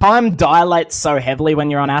 Like, time dilates so heavily when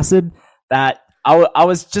you're on acid that I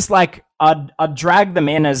was just like, I'd drag them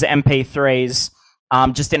in as MP3s.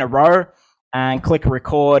 Just in a row and click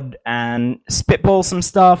record and spitball some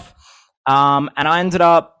stuff. And I ended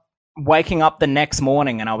up waking up the next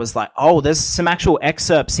morning and I was like, oh, there's some actual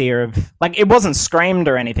excerpts here of, like, it wasn't screamed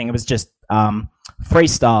or anything. It was just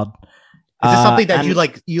freestyled. Is this something that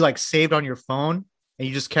you saved on your phone and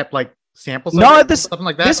you just kept like samples? No, something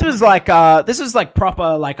like that. This was like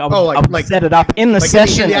proper, like I would set it up in the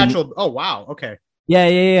session. The actual, oh wow, okay.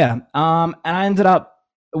 Yeah. And I ended up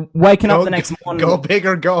waking up the next morning. Go big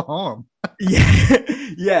or go home.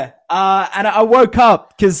 Yeah. And I woke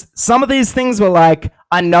up because some of these things were like,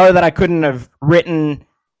 I know that I couldn't have written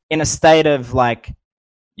in a state of like,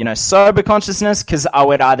 sober consciousness, because I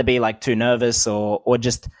would either be like too nervous or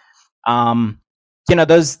just,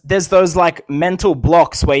 there's those like mental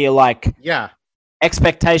blocks where you're like,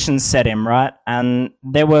 expectations set in, right? And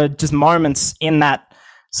there were just moments in that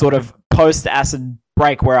sort of post-acid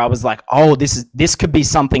break where I was like, oh, this could be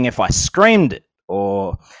something if I screamed it,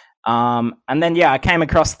 or and then I came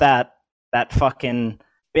across that fucking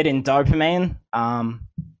bit in Dopamine. What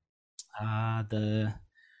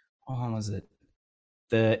was it?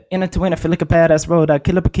 The inner to inner feel like a badass road, I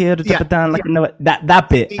kill up a kid, down like that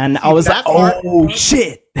bit, and I was like, oh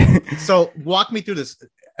shit. So walk me through this.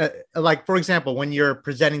 Like, for example, when you're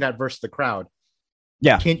presenting that verse to the crowd,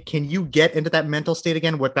 can you get into that mental state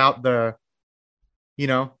again without the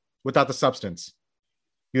substance?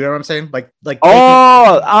 You know what I'm saying?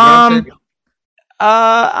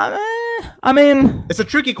 I mean, it's a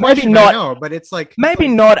tricky question, I know, but it's like maybe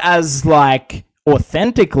not as like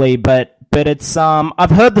authentically, but it's I've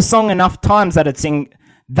heard the song enough times that it's in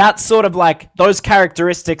that sort of like those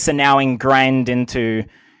characteristics are now ingrained into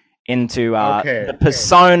the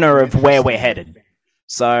persona of where we're headed.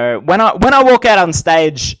 So when I walk out on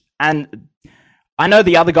stage, and I know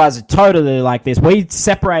the other guys are totally like this, we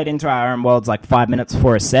separate into our own worlds like 5 minutes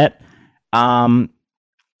before a set. I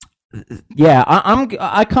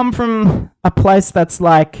come from a place that's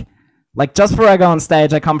like just before I go on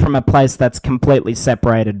stage, I come from a place that's completely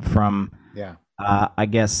separated from I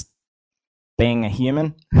guess being a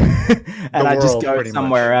human, and I just go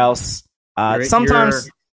somewhere else. Sometimes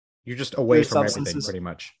you're just away from everything, pretty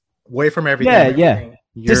much away from everything.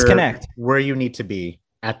 You're disconnect where you need to be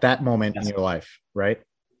at that moment in your life, right?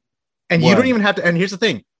 And you don't even have to. And here's the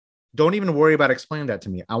thing: don't even worry about explaining that to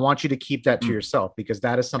me. I want you to keep that to yourself, because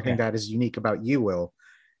that is something that is unique about you, Will.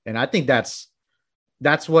 And I think that's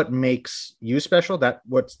what makes you special.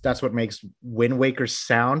 That's what makes Wind Waker's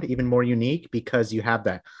sound even more unique, because you have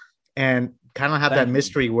that, and kind of have that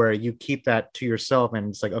mystery where you keep that to yourself, and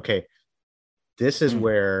it's like, okay, this is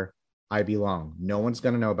where I belong. No one's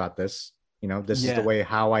gonna know about this. This is the way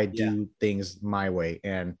how I do things my way.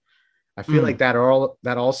 And I feel like that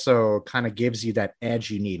also kind of gives you that edge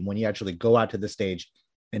you need when you actually go out to the stage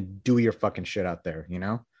and do your fucking shit out there,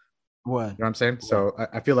 What? You know what I'm saying? So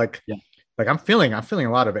I feel like, Yeah. like I'm feeling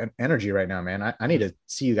a lot of energy right now, man. I need to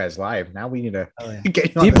see you guys live. Now we need to get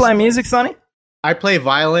you Do on you this. play music, Sonny? I play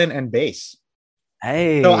violin and bass.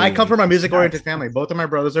 Hey. So I come from a music-oriented Nice. family. Both of my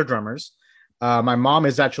brothers are drummers. My mom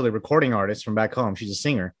is actually a recording artist from back home. She's a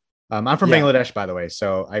singer. I'm from Yeah. Bangladesh, by the way.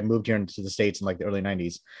 So I moved here into the States in like the early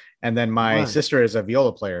 90s. And then my Right. sister is a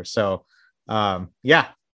viola player. So yeah,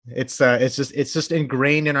 it's just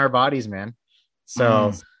ingrained in our bodies, man.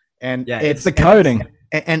 So and Yeah, it's the coding.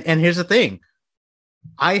 And here's the thing.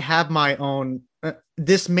 I have my own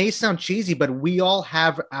this may sound cheesy, but we all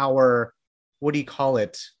have our, what do you call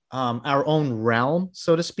it? Our own realm,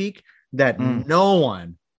 so to speak, that no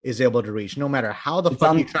one is able to reach, no matter how the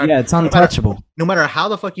fuck you try. Yeah, it's untouchable. No matter how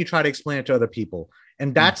the fuck you try to explain it to other people.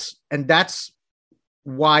 And that's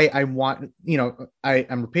why I want,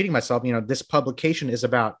 I'm repeating myself, this publication is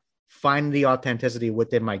about finding the authenticity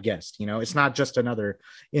within my guest. It's not just another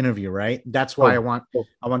interview, right? That's why I want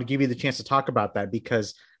to give you the chance to talk about that,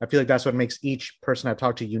 because I feel like that's what makes each person I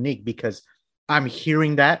talk to unique, because I'm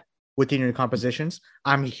hearing that within your compositions.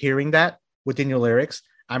 I'm hearing that within your lyrics.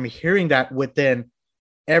 I'm hearing that within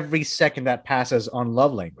every second that passes on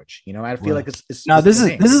Love Language. I feel like it's this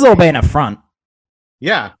is all being a front.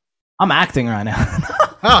 Yeah. I'm acting right now.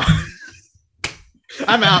 Oh.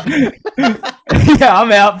 I'm out. Yeah,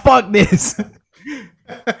 I'm out. Fuck this.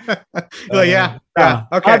 Well, yeah.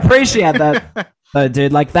 Okay. I appreciate that, though,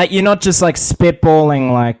 dude. Like that, you're not just like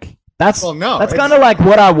spitballing. Like that's that's kind of like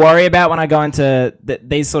what I worry about when I go into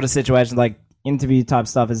these sort of situations, like interview type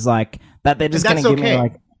stuff. Is like that they're just gonna give me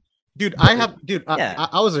like. Dude, I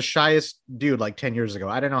was the shyest dude like 10 years ago.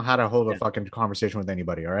 I didn't know how to hold a fucking conversation with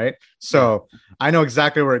anybody. All right. So I know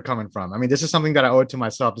exactly where it's coming from. I mean, this is something that I owe it to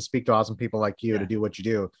myself to speak to awesome people like you to do what you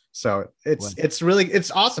do. So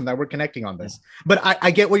it's awesome that we're connecting on this. But I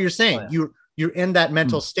get what you're saying. You're in that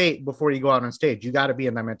mental state before you go out on stage. You got to be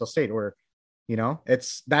in that mental state where,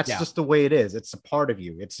 that's just the way it is. It's a part of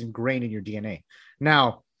you. It's ingrained in your DNA.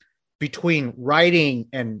 Now, between writing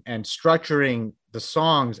and structuring the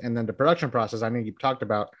songs and then the production process, I know you talked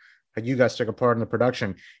about how you guys took a part in the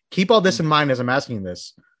production. Keep all this in mind as I'm asking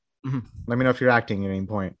this. Let me know if you're acting at any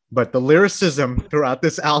point. But the lyricism throughout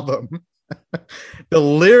this album,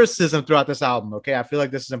 okay, I feel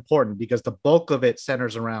like this is important because the bulk of it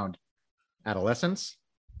centers around adolescence,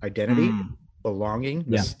 identity, belonging,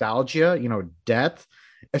 nostalgia, death.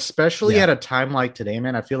 Especially at a time like today,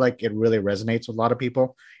 man, I feel like it really resonates with a lot of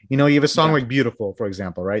people. You have a song like Beautiful, for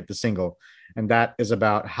example, right? The single. And that is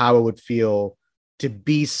about how it would feel to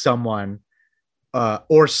be someone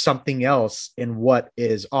or something else in what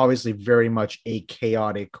is obviously very much a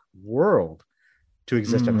chaotic world to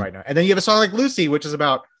exist in right now. And then you have a song like Lucy, which is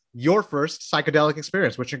about your first psychedelic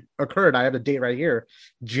experience, which occurred, I have the date right here,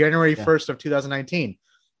 January 1st of 2019.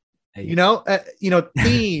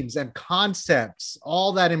 Themes and concepts,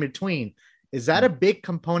 all that in between. Is that a big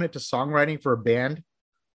component to songwriting for a band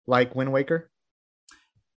like Wind Waker?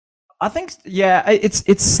 I think,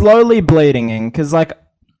 it's slowly bleeding in because, like,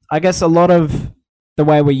 I guess a lot of the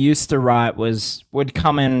way we used to write would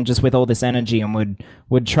come in just with all this energy and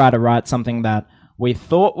would try to write something that we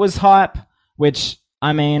thought was hype, which,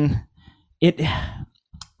 I mean,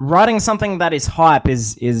 writing something that is hype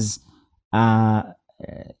is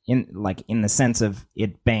in the sense of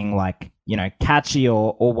it being like, catchy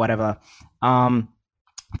or whatever.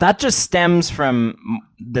 That just stems from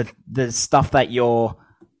the stuff that you're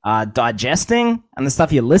digesting and the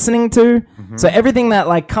stuff you're listening to. So everything that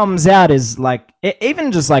like comes out is like,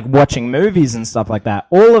 even just like watching movies and stuff like that,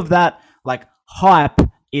 all of that like hype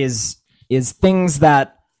is things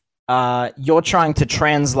that you're trying to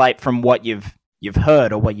translate from what you've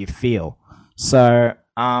heard or what you feel. So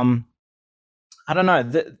I don't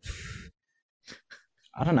know.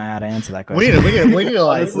 I don't know how to answer that question. We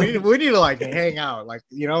need to like hang out. Like,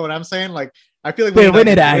 you know what I'm saying? Like, I feel like we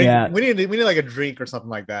need to hang out. We need like a drink or something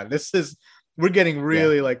like that. We're getting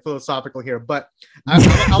really like philosophical here, but I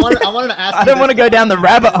wanted to ask. I don't want to go down the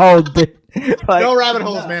rabbit hole. Like, no rabbit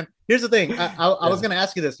holes, man. Here's the thing. I was going to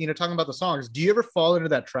ask you this. Talking about the songs. Do you ever fall into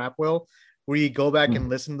that trap, Will, where you go back and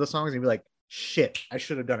listen to the songs and you be like, "Shit, I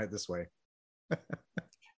should have done it this way."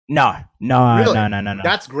 No. Really? No.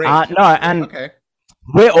 That's great. No, and okay.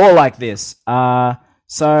 We're all like this.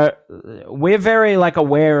 So we're very like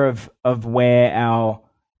aware of where our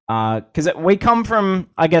because we come from,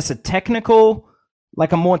 I guess, a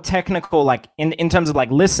more technical, like in terms of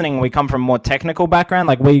like listening, we come from a more technical background.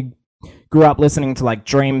 Like we grew up listening to like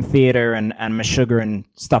Dream Theater and Meshuggah and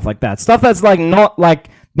stuff like that. Stuff that's like not like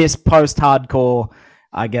this post-hardcore,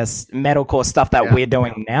 I guess, metalcore stuff that we're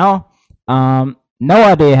doing now. No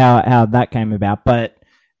idea how that came about, but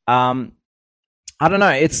I don't know.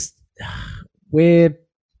 It's we're.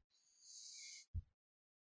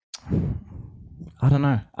 I don't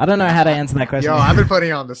know. I don't know how to answer that question. Yo, I've been putting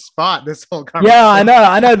you on the spot this whole conversation. Yeah,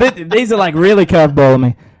 I know. These are like really curveballing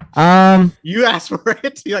me. You asked for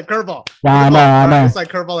it. You like curveball. Yeah, I know. It's like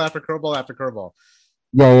curveball after curveball after curveball.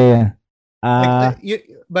 Yeah.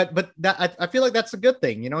 But that I feel like that's a good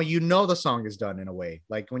thing. You know the song is done in a way.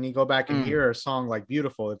 Like when you go back and hear a song like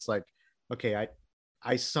Beautiful, it's like, okay,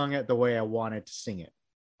 I sung it the way I wanted to sing it.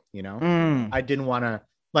 I didn't want to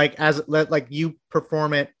like you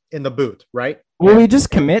perform it in the booth, right? Well, we just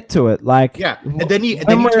commit to it, like and then you take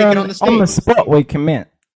it on the stage. On the spot, we commit.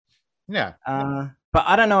 Yeah. But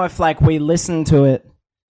I don't know if like we listen to it.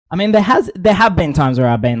 I mean, there have been times where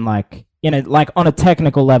I've been like, like on a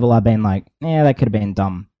technical level, I've been like, yeah, that could have been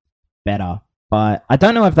done better. But I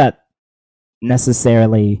don't know if that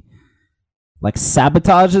necessarily like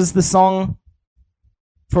sabotages the song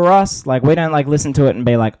for us. Like we don't like listen to it and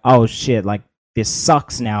be like, oh shit, like this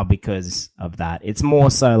sucks now because of that. It's more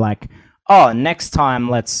so like, oh, next time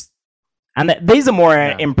these are more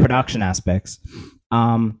in production aspects,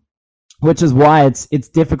 which is why it's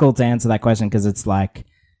difficult to answer that question, because it's like,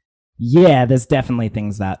 yeah, there's definitely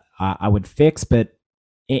things that I would fix, but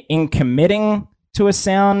in committing to a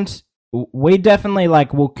sound, we definitely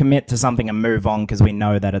like will commit to something and move on because we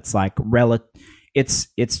know that it's like it's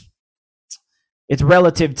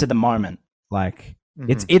relative to the moment. Like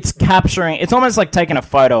it's capturing. It's almost like taking a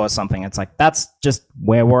photo or something. It's like that's just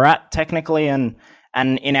where we're at technically and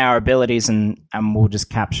in our abilities, and we'll just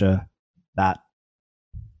capture that.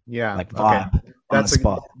 Yeah, like vibe on the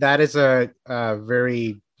spot. That is a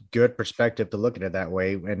very good perspective to look at it that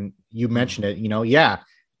way. And you mentioned it. Yeah,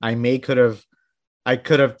 I could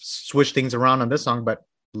have switched things around on this song, but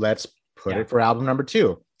let's put it for album number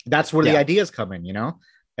 2. That's where the ideas come in.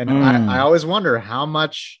 And I always wonder how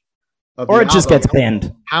much of or it just gets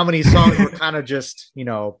banned. How many songs were kind of just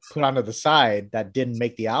put onto the side that didn't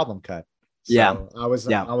make the album cut. So I was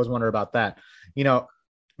wondering about that.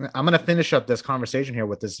 I'm gonna finish up this conversation here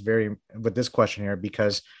with this question here,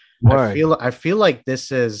 because I feel like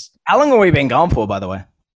this is. How long have we been going for, by the way?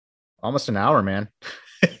 Almost an hour, man.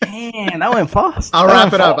 Man, that went fast. I'll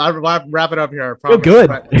wrap it up. I'll wrap it up here. I promise. You're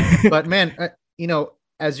good. But man,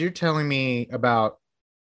 as you're telling me about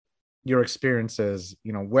your experiences,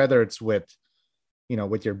 whether it's with your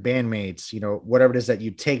bandmates, whatever it is that you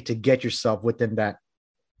take to get yourself within that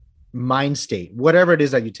mind state, whatever it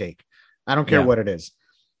is that you take, I don't care what it is.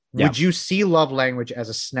 Yeah. Would you see Love Language as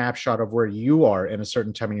a snapshot of where you are in a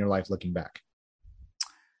certain time in your life looking back?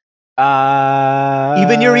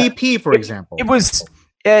 Even your EP, for example. It was,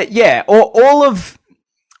 all of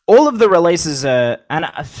the releases and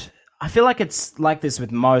I feel like it's like this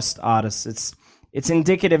with most artists. It's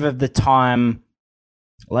indicative of the time.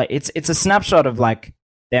 Like it's a snapshot of like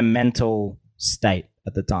their mental state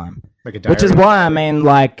at the time, like a diary. Which is why I mean,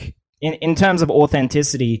 like in terms of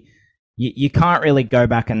authenticity, you can't really go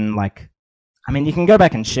back and like, I mean, you can go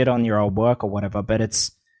back and shit on your old work or whatever, but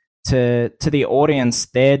it's to the audience,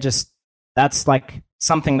 that's like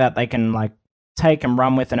something that they can like take and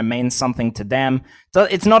run with, and it means something to them. So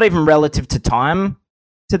it's not even relative to time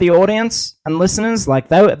to the audience and listeners. Like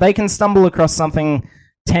they can stumble across something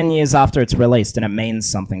 10 years after it's released and it means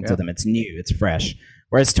something to them. It's new, it's fresh.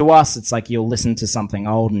 Whereas to us, it's like you'll listen to something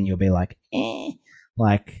old and you'll be like,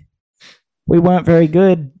 like we weren't very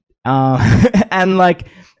good. And like,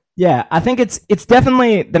 yeah, I think it's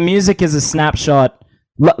definitely, the music is a snapshot.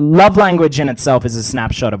 Love Language in itself is a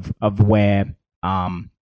snapshot of where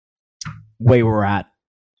we were at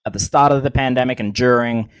the start of the pandemic and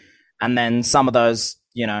during, and then some of those,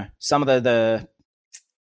 some of the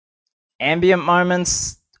ambient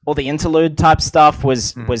moments or the interlude type stuff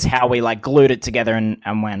was how we like glued it together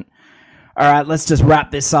and went, all right, let's just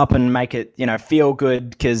wrap this up and make it, feel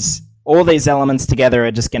good, because all these elements together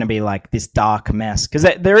are just going to be like this dark mess, because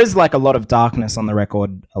there is like a lot of darkness on the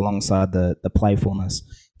record alongside the playfulness.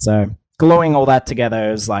 So gluing all that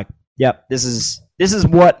together is like, yep, this is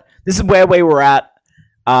where we were at,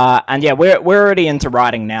 and yeah, we're already into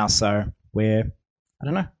writing now, so we're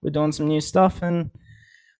doing some new stuff, and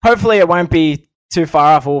hopefully it won't be too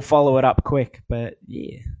far off. We'll follow it up quick, but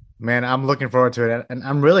yeah. Man, I'm looking forward to it, and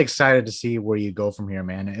I'm really excited to see where you go from here,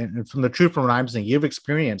 man. And from the truth, from what I'm saying, you've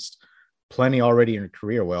experienced plenty already in your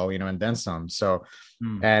career, Will, and then some. So,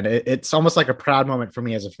 and it's almost like a proud moment for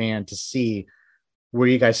me as a fan to see where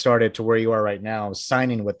you guys started to where you are right now,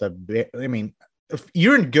 signing with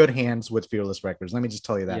you're in good hands with Fearless Records. Let me just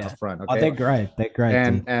tell you that up front. Okay? Oh, they're great.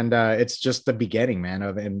 And it's just the beginning, man.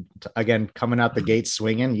 And again, coming out the gate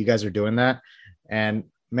swinging, you guys are doing that. And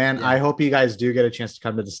Man, Yeah. I hope you guys do get a chance to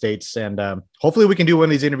come to the States, and hopefully we can do one of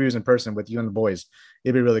these interviews in person with you and the boys.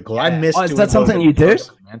 It'd be really cool. I Yeah. miss Oh, is doing that those something in you do?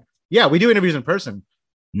 person, man. Yeah, we do interviews in person.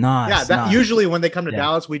 Nice. Yeah, that nice. usually when they come to Yeah.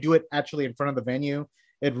 Dallas, we do it actually in front of the venue.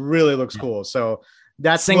 It really looks cool. So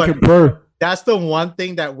that's Sync what, brew. that's the one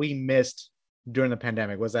thing that we missed during the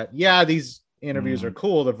pandemic was that these interviews are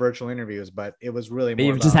cool, the virtual interviews, but it was really But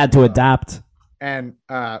more you've just about, had to adapt. and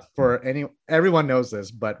for everyone knows this,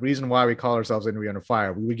 but reason why we call ourselves Interview Under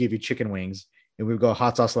Fire, we would give you chicken wings and we would go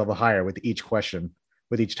hot sauce level higher with each question,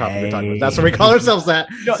 with each topic we're talking about. That's what we call ourselves. That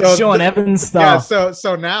Sean Evans yeah. style.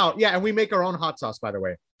 So now, and we make our own hot sauce. By the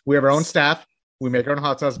way, we have our own staff. We make our own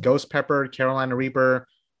hot sauce: Ghost Pepper, Carolina Reaper,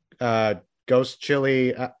 Ghost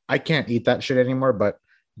Chili. I can't eat that shit anymore, but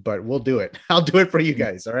we'll do it. I'll do it for you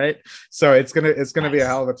guys. All right. So it's gonna be a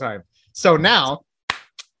hell of a time. So now,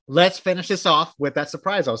 let's finish this off with that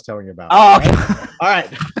surprise I was telling you about. Oh, All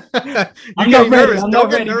right. I'm You're not getting ready. nervous. I'm Don't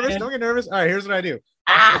not get ready, nervous. man. Don't get nervous. All right. Here's what I do.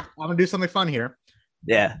 Ah! I'm gonna do something fun here.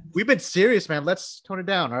 yeah. We've been serious, man. Let's tone it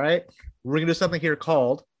down. All right. We're gonna do something here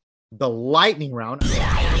called the lightning round.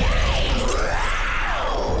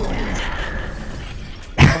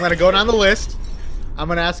 I'm gonna go down the list. I'm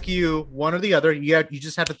gonna ask you one or the other. You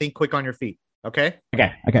just have to think quick on your feet. Okay.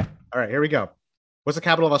 Okay. All right. Here we go. What's the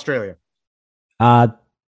capital of Australia?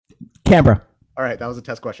 Canberra. All right. That was a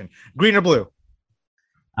test question. Green or blue?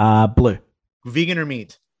 Blue. Vegan or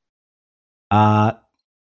meat?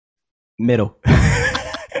 Middle.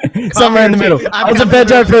 Somewhere in the middle. I was a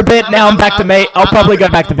veggie for a bit. Now I'm back to meat. I'll probably go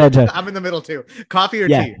back to veggie. I'm in the middle too. Coffee or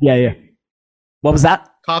Yeah. tea? Yeah. What was that?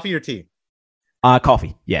 Coffee or tea?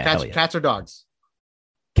 Coffee. Yeah. Cats, Hell yeah. cats or dogs?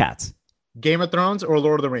 Cats. Game of Thrones or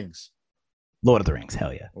Lord of the Rings? Lord of the Rings.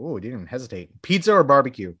 Hell yeah. Oh, didn't even hesitate. Pizza or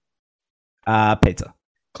barbecue? Pizza.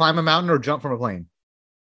 Climb a mountain or jump from a plane?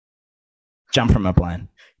 Jump from a plane.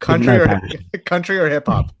 Country no or parachute. country or hip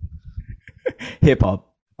hop? Hip hop.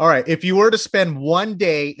 All right. If you were to spend one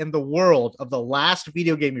day in the world of the last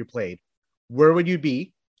video game you played, where would you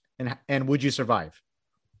be, and would you survive?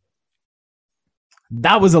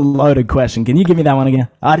 That was a loaded question. Can you give me that one again?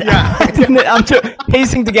 Yeah. I'm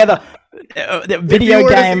piecing together the video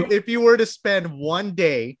game. If you were to spend one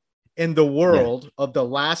day in the world of the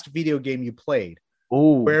last video game you played,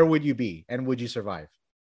 where would you be, and would you survive?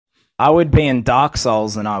 I would be in Dark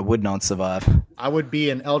Souls, and I would not survive. I would be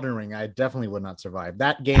in Elden Ring. I definitely would not survive.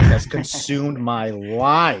 That game has consumed my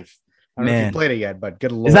life. I don't know if you played it yet, but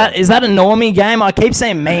good lord. Is that a normie game? I keep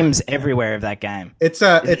seeing memes everywhere of that game. It's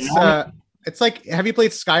like, have you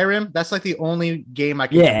played Skyrim? That's like the only game I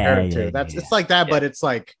can compare it to. It's like that, but it's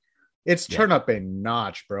like it's turned up a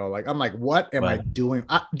notch, bro. Like I'm like, what am I doing?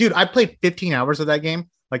 Dude, I played 15 hours of that game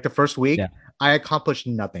like the first week. Yeah. I accomplished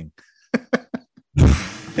nothing.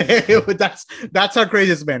 That's how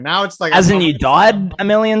crazy it's been. Now it's like, as in you died a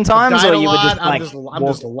million times, or you were just like, I'm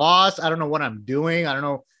just lost. I don't know what I'm doing. I don't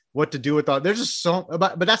know what to do with all. There's just so,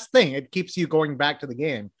 but that's the thing. It keeps you going back to the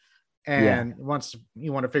game, and once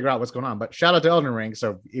you want to figure out what's going on. But shout out to Elden Ring.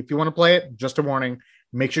 So if you want to play it, just a warning.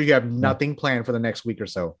 Make sure you have nothing planned for the next week or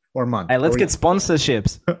so or month. Hey, let's get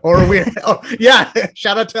sponsorships. Or we,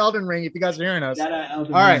 shout out to Elden Ring if you guys are hearing us.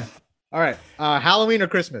 All right. Halloween or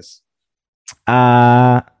Christmas?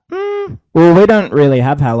 Well, we don't really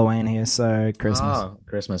have Halloween here, so Christmas. Oh,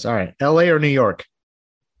 Christmas. All right. LA or New York?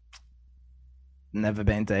 Never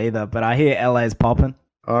been to either, but I hear LA's popping.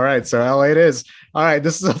 All right, so LA it is. All right,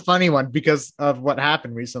 this is a funny one because of what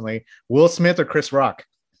happened recently. Will Smith or Chris Rock?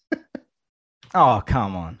 Oh,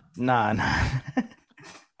 come on. No.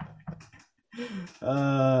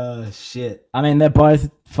 Shit. I mean, they're both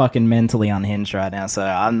fucking mentally unhinged right now, so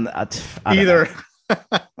I either.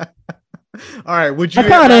 All right, would you? I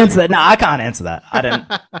can't answer that. No, I can't answer that. I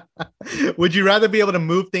don't. Would you rather be able to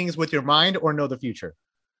move things with your mind or know the future?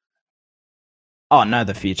 Oh, know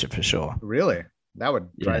the future for sure. Really? That would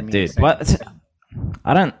drive me dude. insane. What?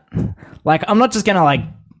 I don't like. I'm not just gonna like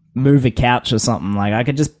move a couch or something. Like I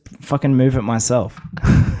could just fucking move it myself.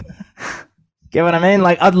 Get what I mean?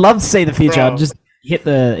 Like I'd love to see the future. I'd just hit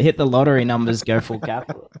the lottery numbers, go full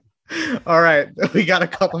capital. All right, we got a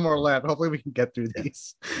couple more left. Hopefully, we can get through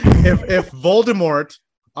these. If Voldemort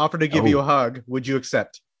offered to give you a hug, would you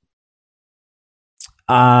accept?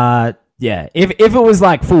 Yeah. If it was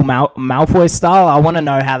like full Malfoy style, I want to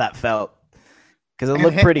know how that felt because it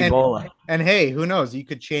looked pretty baller. And hey, who knows? You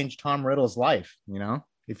could change Tom Riddle's life. You know,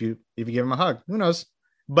 if you give him a hug, who knows?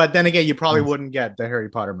 But then again, you probably wouldn't get the Harry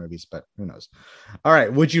Potter movies. But who knows? All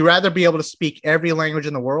right. Would you rather be able to speak every language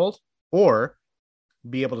in the world or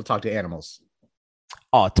be able to talk to animals?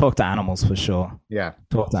 Oh, talk to animals for sure. Yeah.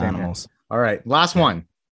 Talk to animals. Here. All right. Last one.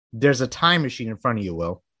 There's a time machine in front of you,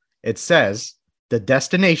 Will. It says the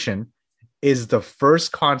destination is the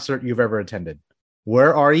first concert you've ever attended.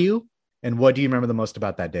 Where are you, and what do you remember the most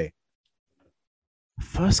about that day?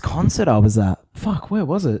 First concert I was at. Fuck, where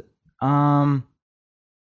was it? And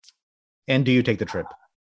do you take the trip?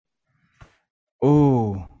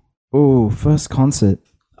 First concert.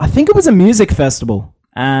 I think it was a music festival,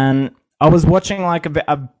 and I was watching like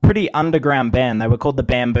a pretty underground band. They were called the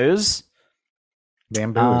Bamboos.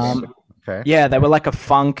 Bamboos. Okay. Yeah, they were like a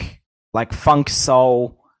funk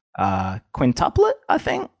soul quintuplet, I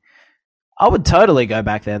think. I would totally go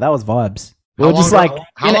back there. That was vibes. We were just like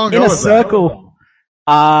in a circle.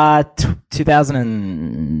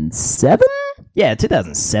 2007? Yeah,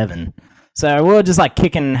 2007. So we were just like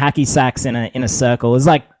kicking hacky sacks in a circle. It was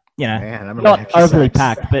like, Man, not overly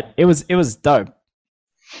packed, but it was dope.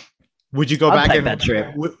 Would you go I'd back take and that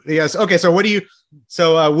trip? Yes. Okay. So what do you?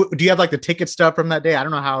 So do you have like the ticket stuff from that day? I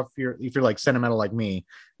don't know how if you're like sentimental like me.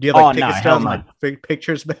 Do you have like ticket stuff, like big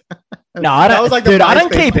pictures? No, I don't. Like dude, I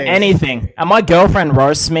don't keep anything. And my girlfriend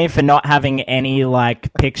roasts me for not having any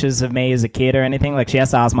like pictures of me as a kid or anything. Like she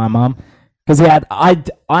has to ask my mom. Because I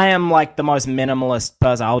am like the most minimalist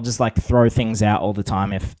person. I'll just like throw things out all the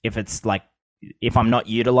time if it's like if I'm not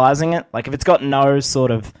utilizing it. Like if it's got no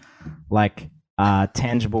sort of like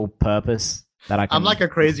tangible purpose that I can. I'm like a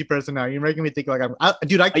crazy person now. You're making me think like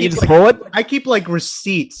dude. I keep I keep like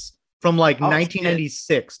receipts from like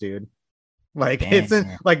 1996, dude. Like Dang, it's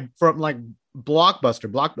in, like from like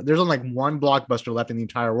Blockbuster. There's only like one Blockbuster left in the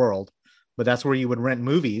entire world. But that's where you would rent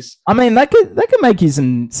movies. I mean, that could make you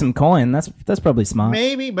some coin. That's probably smart.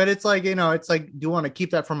 Maybe, but it's like, it's like, do you want to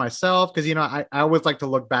keep that for myself? Because, I always like to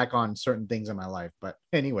look back on certain things in my life. But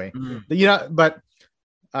anyway, but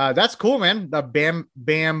that's cool, man. The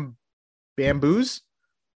Bamboos.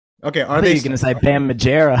 Okay, are they going to say Bam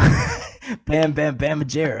Majera? Bam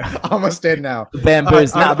Majera. Almost dead now. The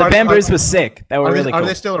Bamboos. The Bamboos were sick. They were really cool. Are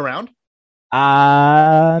they still around?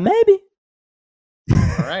 Maybe.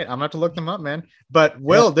 All right, I'm gonna have to look them up, man. But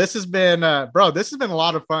Will, this has been a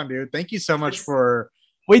lot of fun, dude. Thank you so much for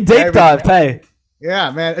deep dived. Hey, yeah,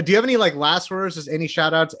 man. Do you have any like last words? Just any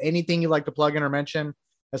shout outs? Anything you'd like to plug in or mention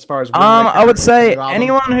as far as I would say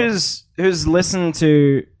anyone who's listened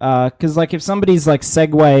to because like if somebody's like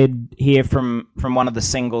segued here from one of the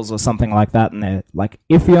singles or something like that, and they're like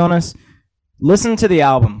iffy on us, listen to the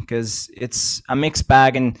album because it's a mixed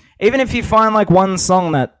bag, and even if you find like one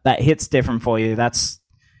song that hits different for you, that's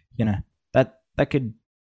that could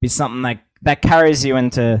be something that carries you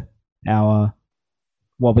into our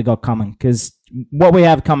what we got coming, because what we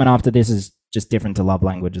have coming after this is just different to Love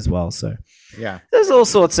Language as well. So yeah, there's all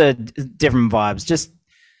sorts of different vibes. Just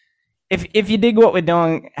if you dig what we're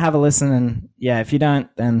doing, have a listen, and if you don't,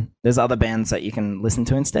 then there's other bands that you can listen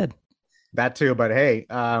to instead. That too, but hey,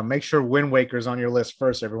 make sure Wind Waker's on your list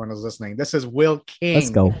first. Everyone is listening. This is Will King.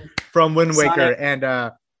 Let's go. From Wind Waker,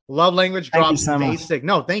 and Love Language drops so basic.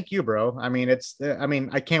 No, thank you, bro. I mean,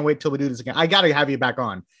 I can't wait till we do this again. I gotta have you back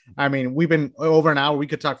on. I mean, we've been over an hour. We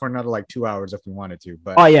could talk for another like 2 hours if we wanted to.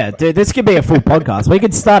 But dude, this could be a full podcast. We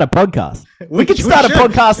could start a podcast. We could start a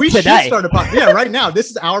podcast today. Yeah, right now. This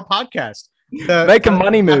is our podcast. Making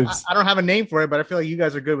money moves. I don't have a name for it, but I feel like you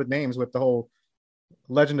guys are good with names with the whole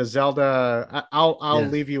Legend of Zelda. I'll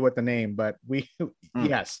leave you with the name, but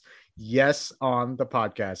yes on the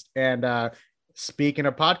podcast. And speaking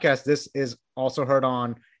of podcasts, this is also heard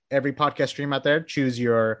on every podcast stream out there. Choose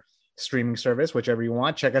your streaming service, whichever you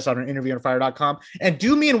want. Check us out on interviewonfire.com. And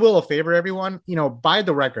do me and Will a favor, everyone, buy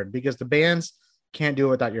the record, because the bands can't do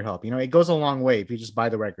it without your help. It goes a long way if you just buy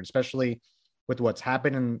the record, especially with what's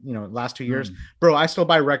happened in, the last 2 years. Bro, I still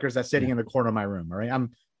buy records that's sitting in the corner of my room. All right.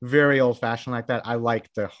 I'm very old fashioned like that. I like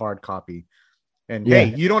the hard copy. And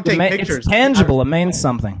hey, you don't take pictures. It's tangible. It means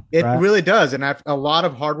something. It really does. And a lot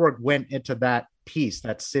of hard work went into that piece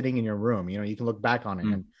that's sitting in your room. You can look back on it,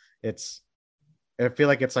 and I feel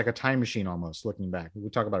like it's like a time machine almost looking back. We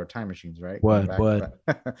talk about our time machines, right? What?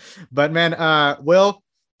 But man, Will,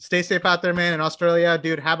 stay safe out there, man. In Australia,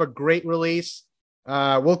 dude, have a great release.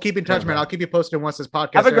 We'll keep in touch, man. I'll keep you posted once this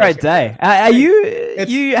podcast. Have a great day. Are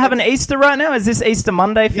you having Easter right now? Is this Easter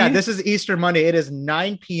Monday for you? Yeah, this is Easter Monday. It is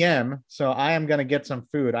 9 p.m. So I am gonna get some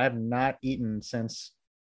food. I have not eaten since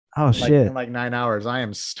in like 9 hours. I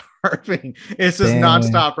am starving. It's just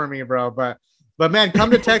nonstop for me, bro. But man,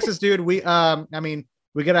 come to Texas, dude. We we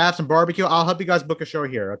gotta have some barbecue. I'll help you guys book a show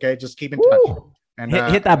here. Okay, just keep in touch. And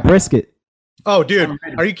hit that brisket. Oh, dude,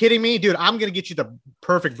 are you kidding me? Dude, I'm going to get you the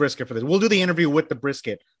perfect brisket for this. We'll do the interview with the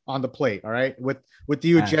brisket on the plate, all right? With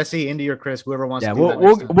you, right. Jesse, Indy, or Chris, whoever wants to do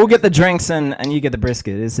that. We'll get the drinks and you get the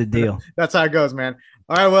brisket. It's a deal. That's how it goes, man.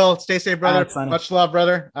 All right, well, stay safe, brother. Much love,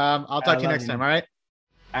 brother. I'll talk to you next time, all right?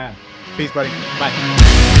 All right. Peace, buddy. Bye.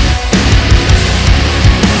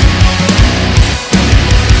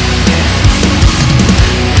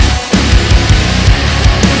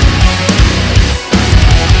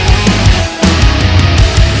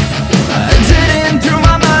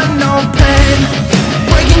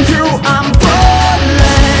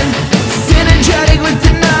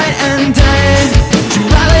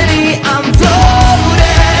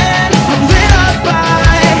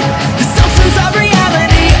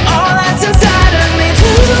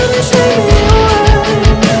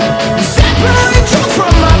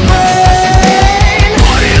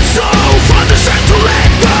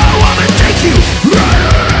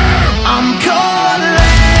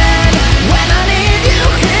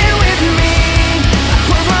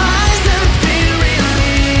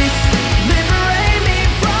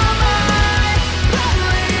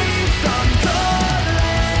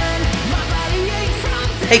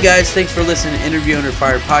 Hey guys, thanks for listening to Interview Under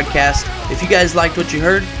Fire podcast. If you guys liked what you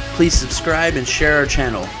heard, please subscribe and share our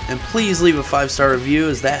channel. And please leave a 5-star review,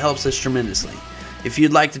 as that helps us tremendously. If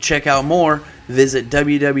you'd like to check out more, visit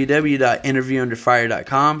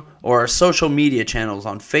www.interviewunderfire.com or our social media channels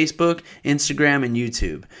on Facebook, Instagram, and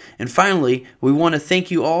YouTube. And finally, we want to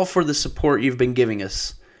thank you all for the support you've been giving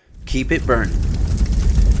us. Keep it burning.